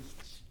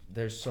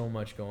 there's so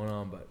much going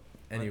on. But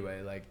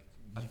anyway, like,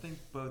 I think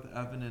both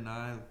Evan and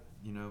I,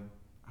 you know,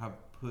 have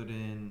put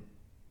in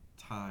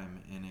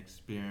time and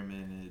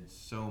experimented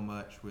so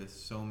much with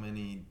so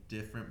many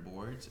different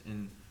boards,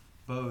 and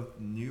both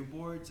new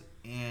boards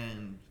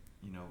and,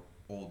 you know,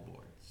 old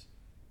boards.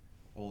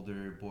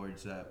 Older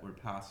boards that were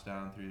passed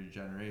down through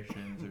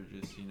generations, or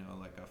just, you know,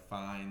 like a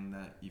find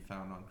that you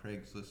found on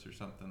Craigslist or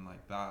something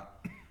like that,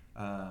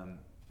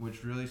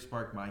 which really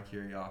sparked my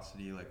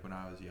curiosity, like when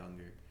I was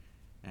younger.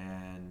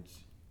 And,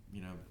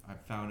 you know, I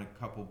found a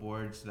couple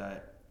boards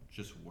that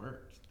just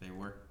worked. They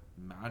worked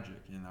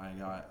magic, and I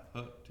got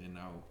hooked, and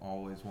I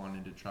always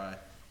wanted to try,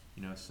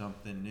 you know,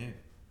 something new.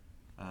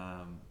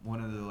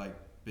 One of the like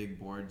big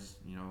boards,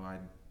 you know,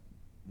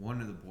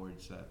 one of the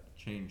boards that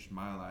changed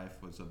my life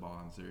was a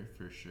Bonzer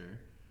for sure,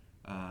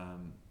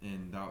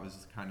 and that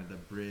was kind of the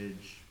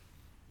bridge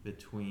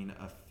between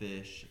a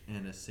fish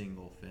and a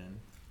single fin,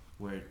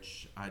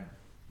 which I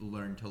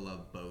learned to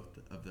love both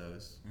of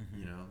those.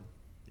 You know,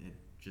 it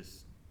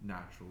just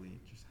naturally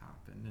just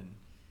happened, and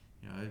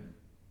you know,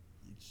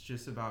 it's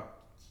just about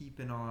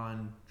keeping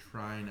on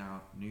trying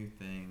out new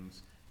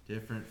things,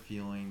 different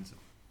feelings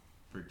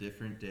for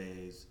different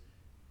days.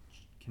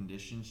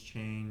 Conditions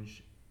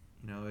change,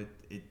 you know,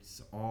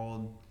 it's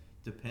all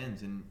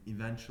depends, and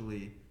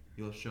eventually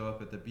you'll show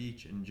up at the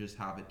beach and just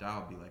have it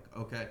dialed. Be like,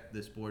 okay,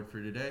 this board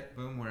for today,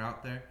 boom, we're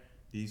out there,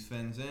 these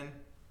fins in,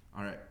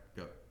 all right,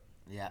 go.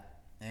 Yeah,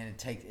 and it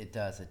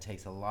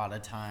takes a lot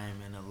of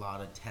time and a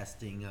lot of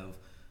testing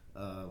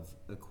of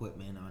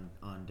equipment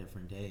on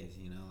different days.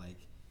 You know, like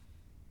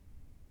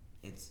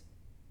it's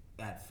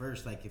at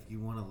first, like if you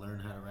want to learn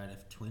how to ride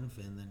a twin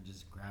fin, then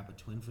just grab a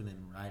twin fin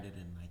and ride it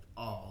in like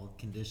all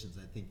conditions.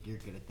 I think you're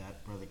good at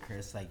that, brother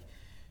Chris. Like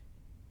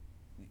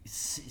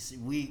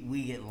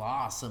we get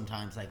lost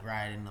sometimes, like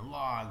riding the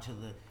log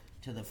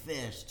to the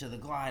fish to the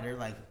glider,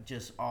 like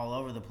just all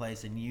over the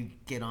place, and you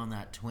get on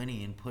that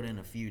 20 and put in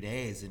a few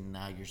days, and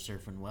now you're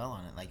surfing well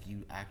on it. Like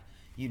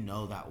you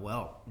know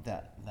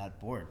that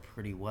board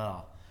pretty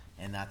well.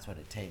 And that's what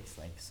it takes,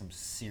 like some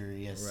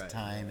serious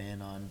time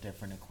in on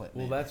different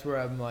equipment. Well, that's where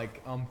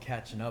I'm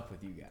catching up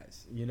with you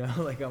guys. You know,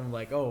 like I'm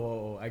like,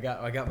 oh, I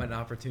got my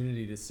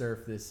opportunity to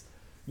surf this,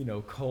 you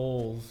know,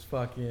 Cole's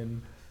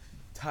fucking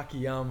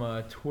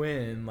Takayama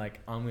twin.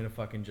 Like I'm gonna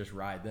fucking just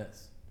ride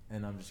this,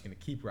 and I'm just gonna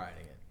keep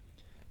riding it.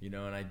 You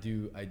know, and I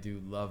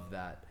do love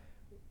that.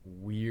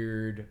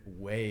 weird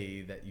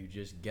way that you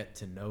just get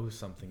to know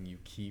something you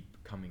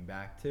keep coming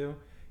back to,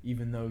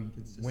 even though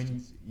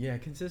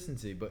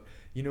consistency. But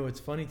you know, what's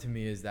funny to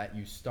me is that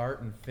you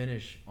start and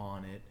finish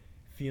on it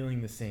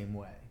feeling the same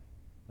way.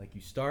 Like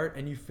you start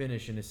and you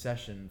finish in a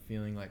session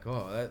feeling like,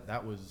 oh,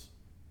 that was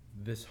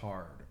this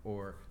hard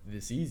or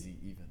this easy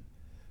even.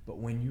 But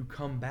when you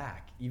come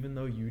back, even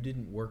though you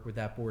didn't work with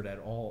that board at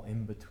all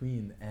in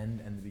between the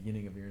end and the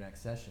beginning of your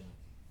next session,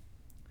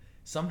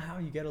 somehow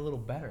you get a little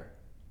better,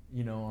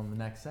 you know, on the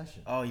next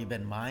session. Oh, you've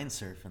been mind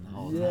surfing the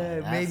whole time.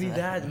 Yeah, maybe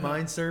that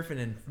mind surfing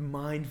and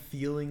mind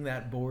feeling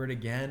that board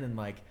again, and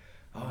like,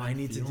 oh, I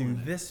need to do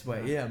this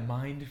way. Yeah,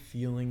 mind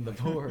feeling the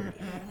board.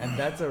 And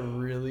that's a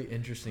really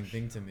interesting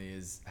thing to me,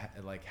 is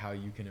like how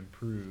you can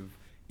improve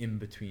in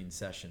between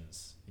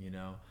sessions, you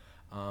know.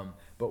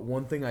 But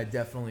one thing I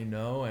definitely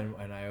know,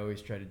 and I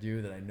always try to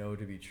do, that I know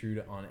to be true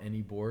to on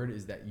any board,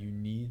 is that you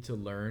need to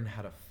learn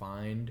how to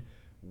find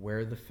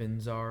where the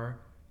fins are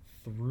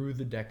through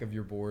the deck of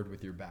your board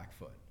with your back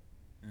foot.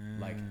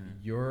 Like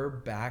your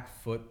back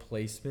foot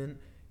placement,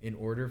 in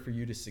order for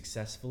you to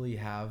successfully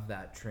have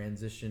that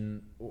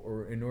transition,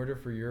 or in order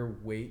for your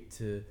weight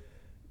to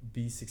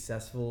be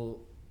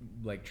successful,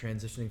 like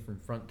transitioning from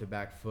front to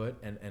back foot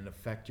and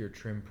affect your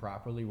trim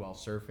properly while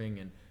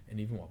surfing and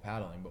even while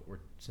paddling, but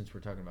since we're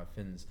talking about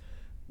fins,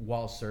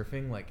 while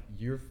surfing, like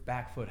your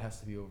back foot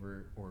has to be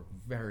over or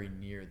very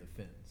near the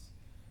fins.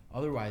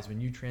 Otherwise, when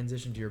you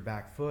transition to your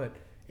back foot,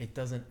 it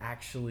doesn't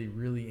actually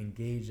really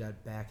engage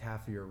that back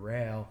half of your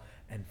rail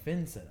and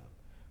fin setup,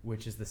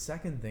 which is the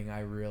second thing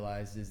I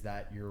realized, is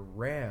that your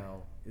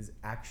rail is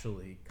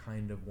actually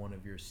kind of one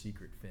of your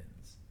secret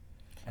fins.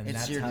 And it's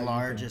that's your how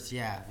largest, we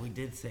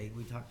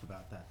talked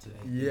about that today.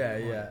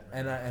 Yeah.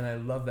 And I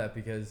love that,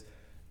 because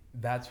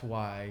that's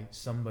why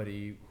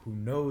somebody who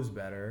knows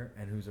better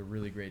and who's a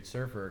really great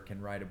surfer can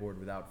ride a board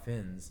without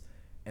fins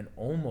and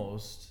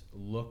almost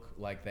look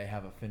like they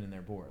have a fin in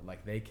their board.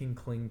 Like they can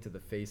cling to the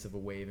face of a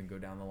wave and go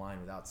down the line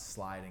without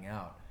sliding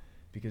out,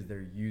 because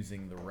they're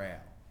using the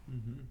rail.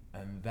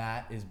 And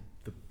that is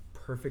the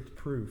perfect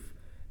proof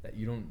that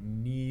you don't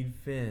need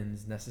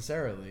fins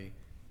necessarily.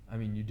 I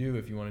mean, you do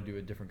if you want to do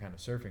a different kind of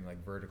surfing,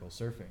 like vertical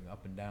surfing,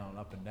 up and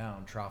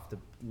down, trough to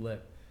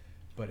lip.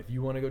 But if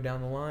you want to go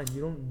down the line,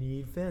 you don't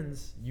need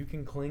fins. You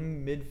can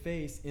cling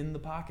mid-face in the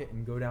pocket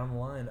and go down the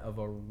line of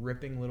a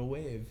ripping little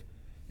wave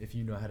if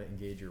you know how to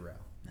engage your rail.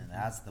 And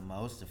that's the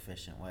most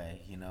efficient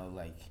way, you know,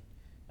 like,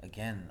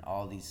 again,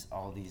 all these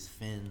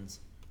fins,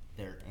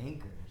 they're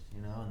anchors,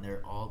 you know, and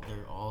they're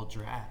all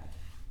drag.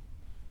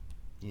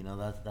 You know,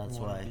 that's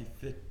why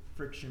be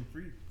friction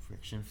free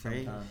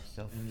sometimes.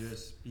 And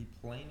just be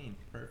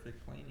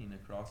perfect planing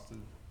across the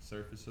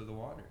surface of the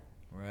water.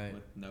 Right.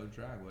 With no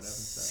drag, whatever.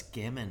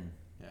 Skimming.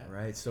 Yeah.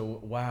 Right. So,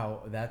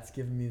 wow, that's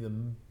given me the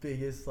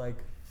biggest, like,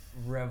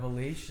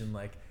 revelation.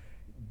 Like,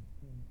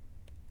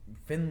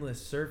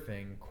 finless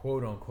surfing,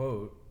 quote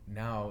unquote,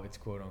 now it's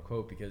quote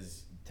unquote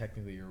because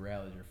technically your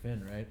rail is your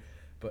fin, right?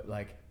 But,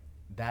 like,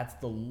 that's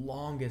the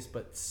longest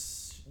but,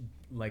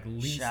 like,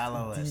 least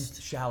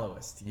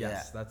shallowest.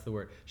 Yes, that's the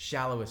word.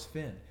 Shallowest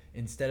fin.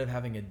 Instead of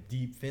having a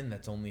deep fin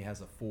that's only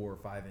has a 4 or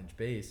 5 inch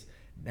base,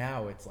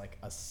 now it's like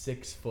a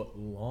 6 foot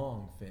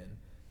long fin,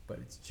 but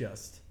it's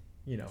just,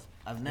 you know.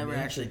 I've never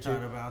actually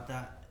thought about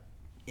that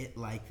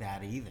like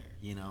that either.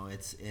 You know,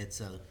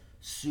 it's a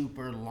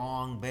super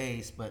long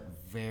base but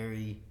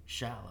very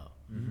shallow.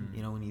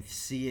 You know, when you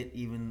see it,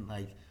 even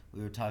like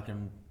we were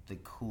talking, the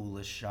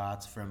coolest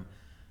shots from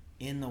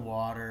in the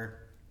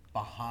water,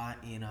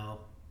 behind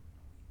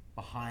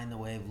the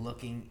wave,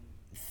 looking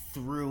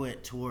through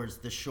it towards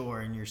the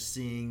shore, and you're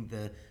seeing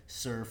the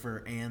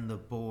surfer and the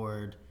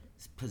board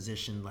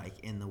positioned like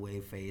in the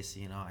wave face.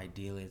 You know,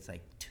 ideally it's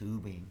like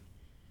tubing,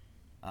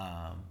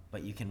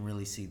 but you can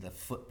really see the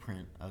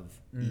footprint of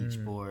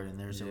each board. And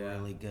there's a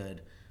really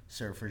good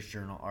Surfer's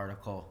Journal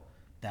article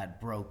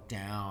that broke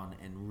down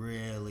and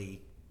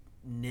really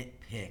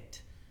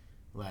nitpicked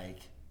like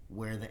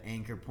where the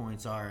anchor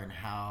points are and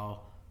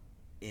how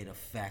it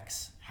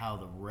affects how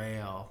the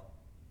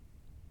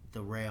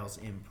rail's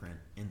imprint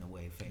in the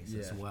wave face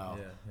as well.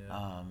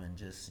 And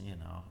just, you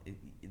know,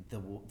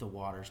 the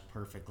water's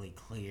perfectly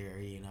clear,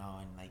 you know,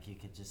 and like you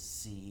could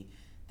just see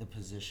the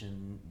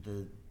position,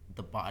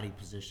 the body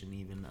position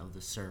even of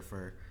the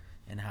surfer,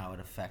 and how it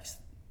affects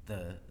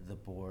the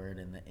board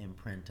and the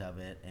imprint of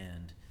it.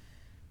 And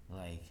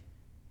like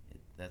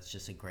that's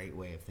just a great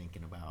way of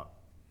thinking about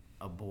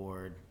a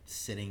board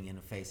sitting in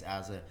a face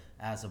as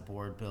a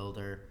board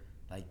builder.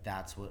 Like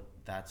that's what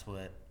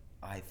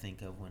I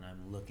think of when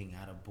I'm looking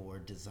at a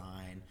board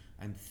design.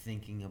 I'm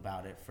thinking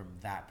about it from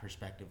that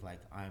perspective.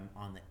 Like I'm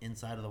on the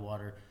inside of the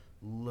water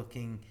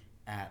looking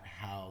at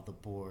how the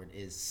board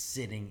is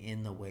sitting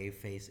in the wave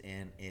face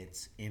and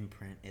its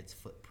imprint, its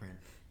footprint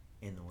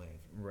in the wave.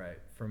 Right,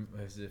 from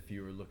as if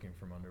you were looking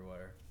from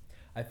underwater.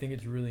 I think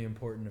it's really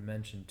important to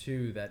mention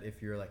too that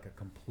if you're like a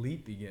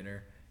complete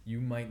beginner, you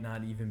might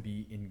not even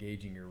be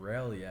engaging your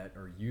rail yet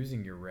or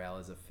using your rail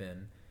as a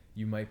fin.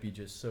 You might be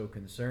just so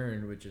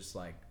concerned with just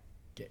like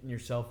getting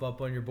yourself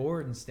up on your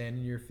board and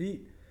standing your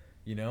feet.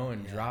 you know,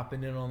 and Yeah.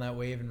 dropping in on that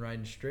wave and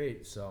riding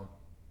straight. So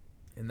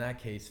in that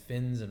case,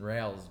 fins and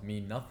rails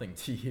mean nothing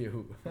to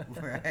you.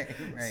 Right.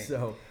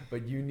 So,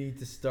 but you need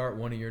to start,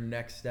 one of your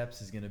next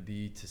steps is going to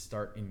be to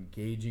start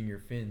engaging your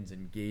fins,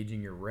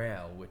 engaging your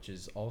rail, which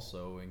is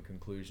also in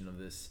conclusion of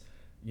this,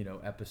 you know,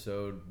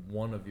 episode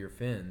 1 of your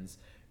fins,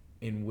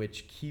 in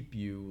which keep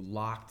you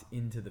locked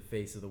into the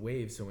face of the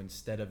wave. So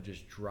instead of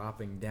just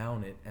dropping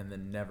down it and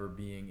then never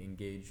being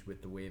engaged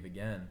with the wave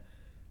again,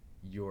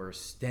 you're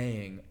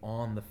staying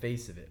on the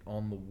face of it,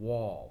 on the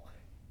wall,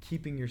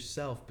 keeping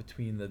yourself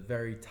between the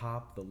very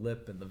top, the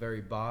lip, and the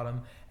very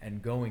bottom,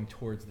 and going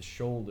towards the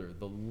shoulder,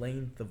 the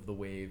length of the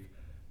wave,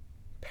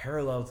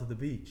 parallel to the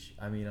beach.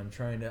 I mean,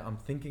 I'm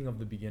thinking of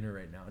the beginner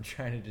right now and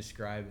trying to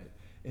describe it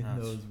in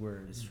those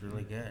words. It's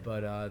really good.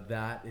 But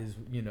that is,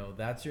 you know,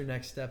 that's your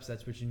next steps.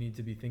 That's what you need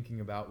to be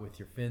thinking about with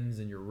your fins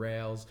and your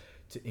rails,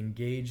 to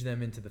engage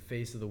them into the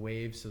face of the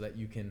wave so that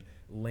you can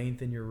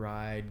lengthen your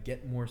ride,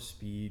 get more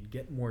speed,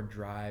 get more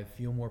drive,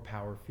 feel more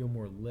power, feel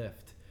more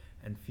lift,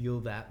 and feel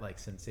that like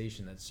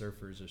sensation that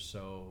surfers are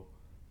so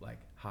like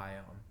high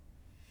on.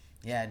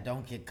 Yeah,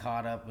 don't get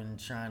caught up in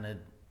trying to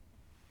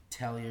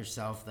tell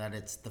yourself that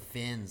it's the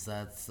fins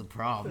that's the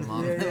problem.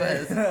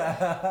 It's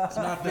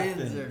not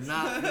fins are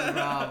not the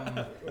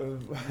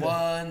problem.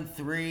 1,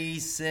 3,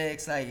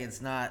 6, like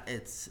it's not.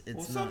 It's Well,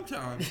 not.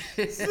 sometimes.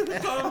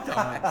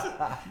 Sometimes.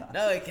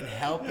 No, it can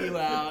help you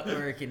out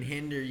or it can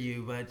hinder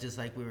you. But just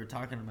like we were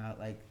talking about,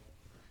 like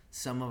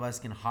some of us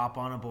can hop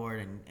on a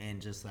board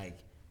and just like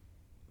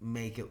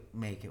make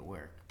it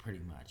work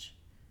pretty much,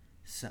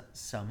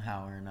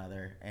 somehow or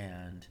another,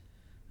 and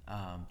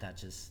that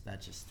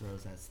just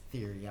throws that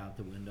theory out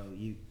the window.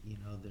 You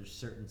know, there's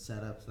certain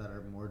setups that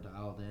are more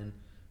dialed in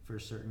for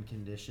certain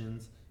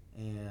conditions,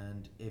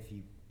 and if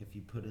you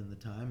put in the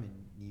time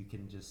and you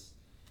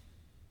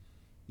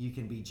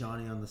can be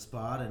Johnny on the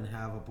spot and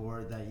have a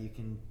board that you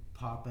can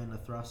pop in a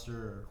thruster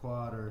or a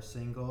quad or a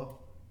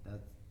single,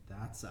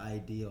 that's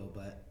ideal.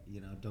 But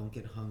you know, don't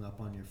get hung up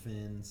on your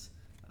fins.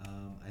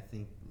 I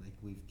think like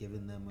we've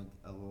given them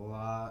a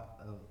lot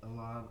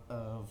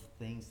of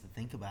things to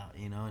think about,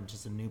 you know, and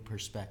just a new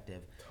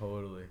perspective.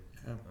 Totally.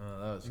 Yeah.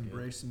 That was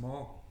Embrace them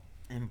all.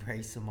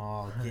 Embrace them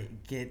all.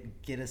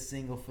 Get a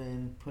single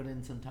fin, put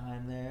in some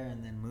time there,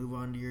 and then move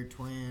on to your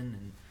twin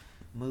and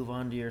move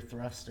on to your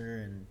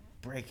thruster and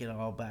break it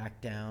all back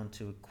down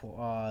to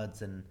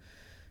quads and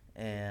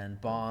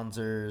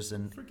bonzers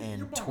and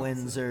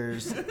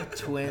twinsers.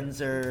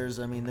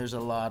 I mean, there's a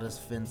lot of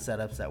fin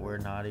setups that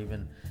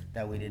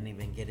we didn't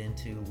even get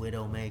into.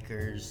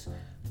 Widowmakers,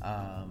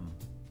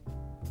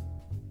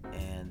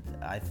 and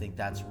I think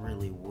that's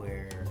really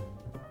where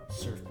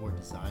surfboard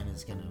design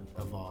is going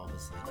to evolve.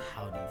 Is like,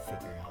 how do you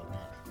figure out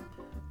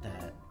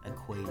that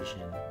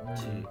equation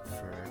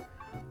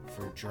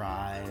for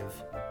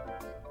drive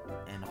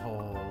and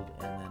hold,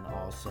 and then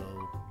also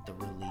the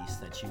release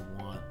that you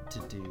want to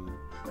do,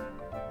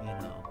 you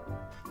know,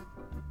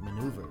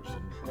 maneuvers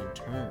and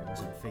turns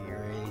and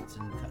figure eights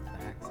and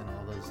cutbacks and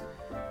all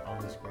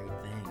those great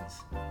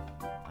things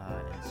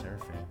in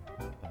surfing.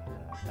 But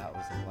that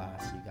was a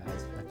blast, you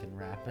guys. Fucking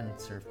rapping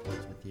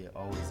surfboards with you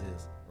always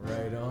is.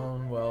 Right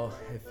on. Well,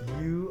 if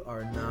you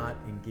are not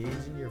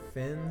engaging your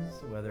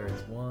fins, whether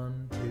it's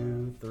 1,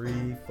 2,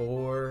 3,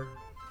 4,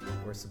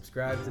 or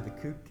subscribe to the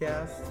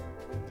Kookcast,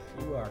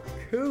 you are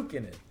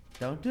kooking it.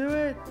 Don't do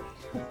it.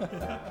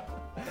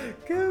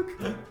 Kook.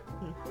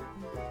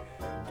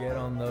 Get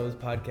on those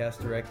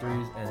podcast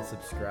directories and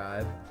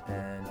subscribe,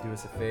 and do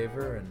us a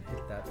favor and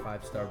hit that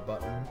 5-star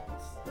button.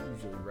 It's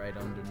usually right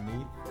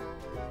underneath.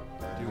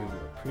 We would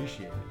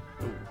appreciate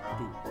it.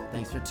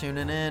 Thanks for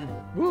tuning in.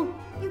 Woo!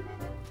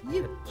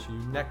 Catch you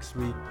next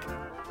week.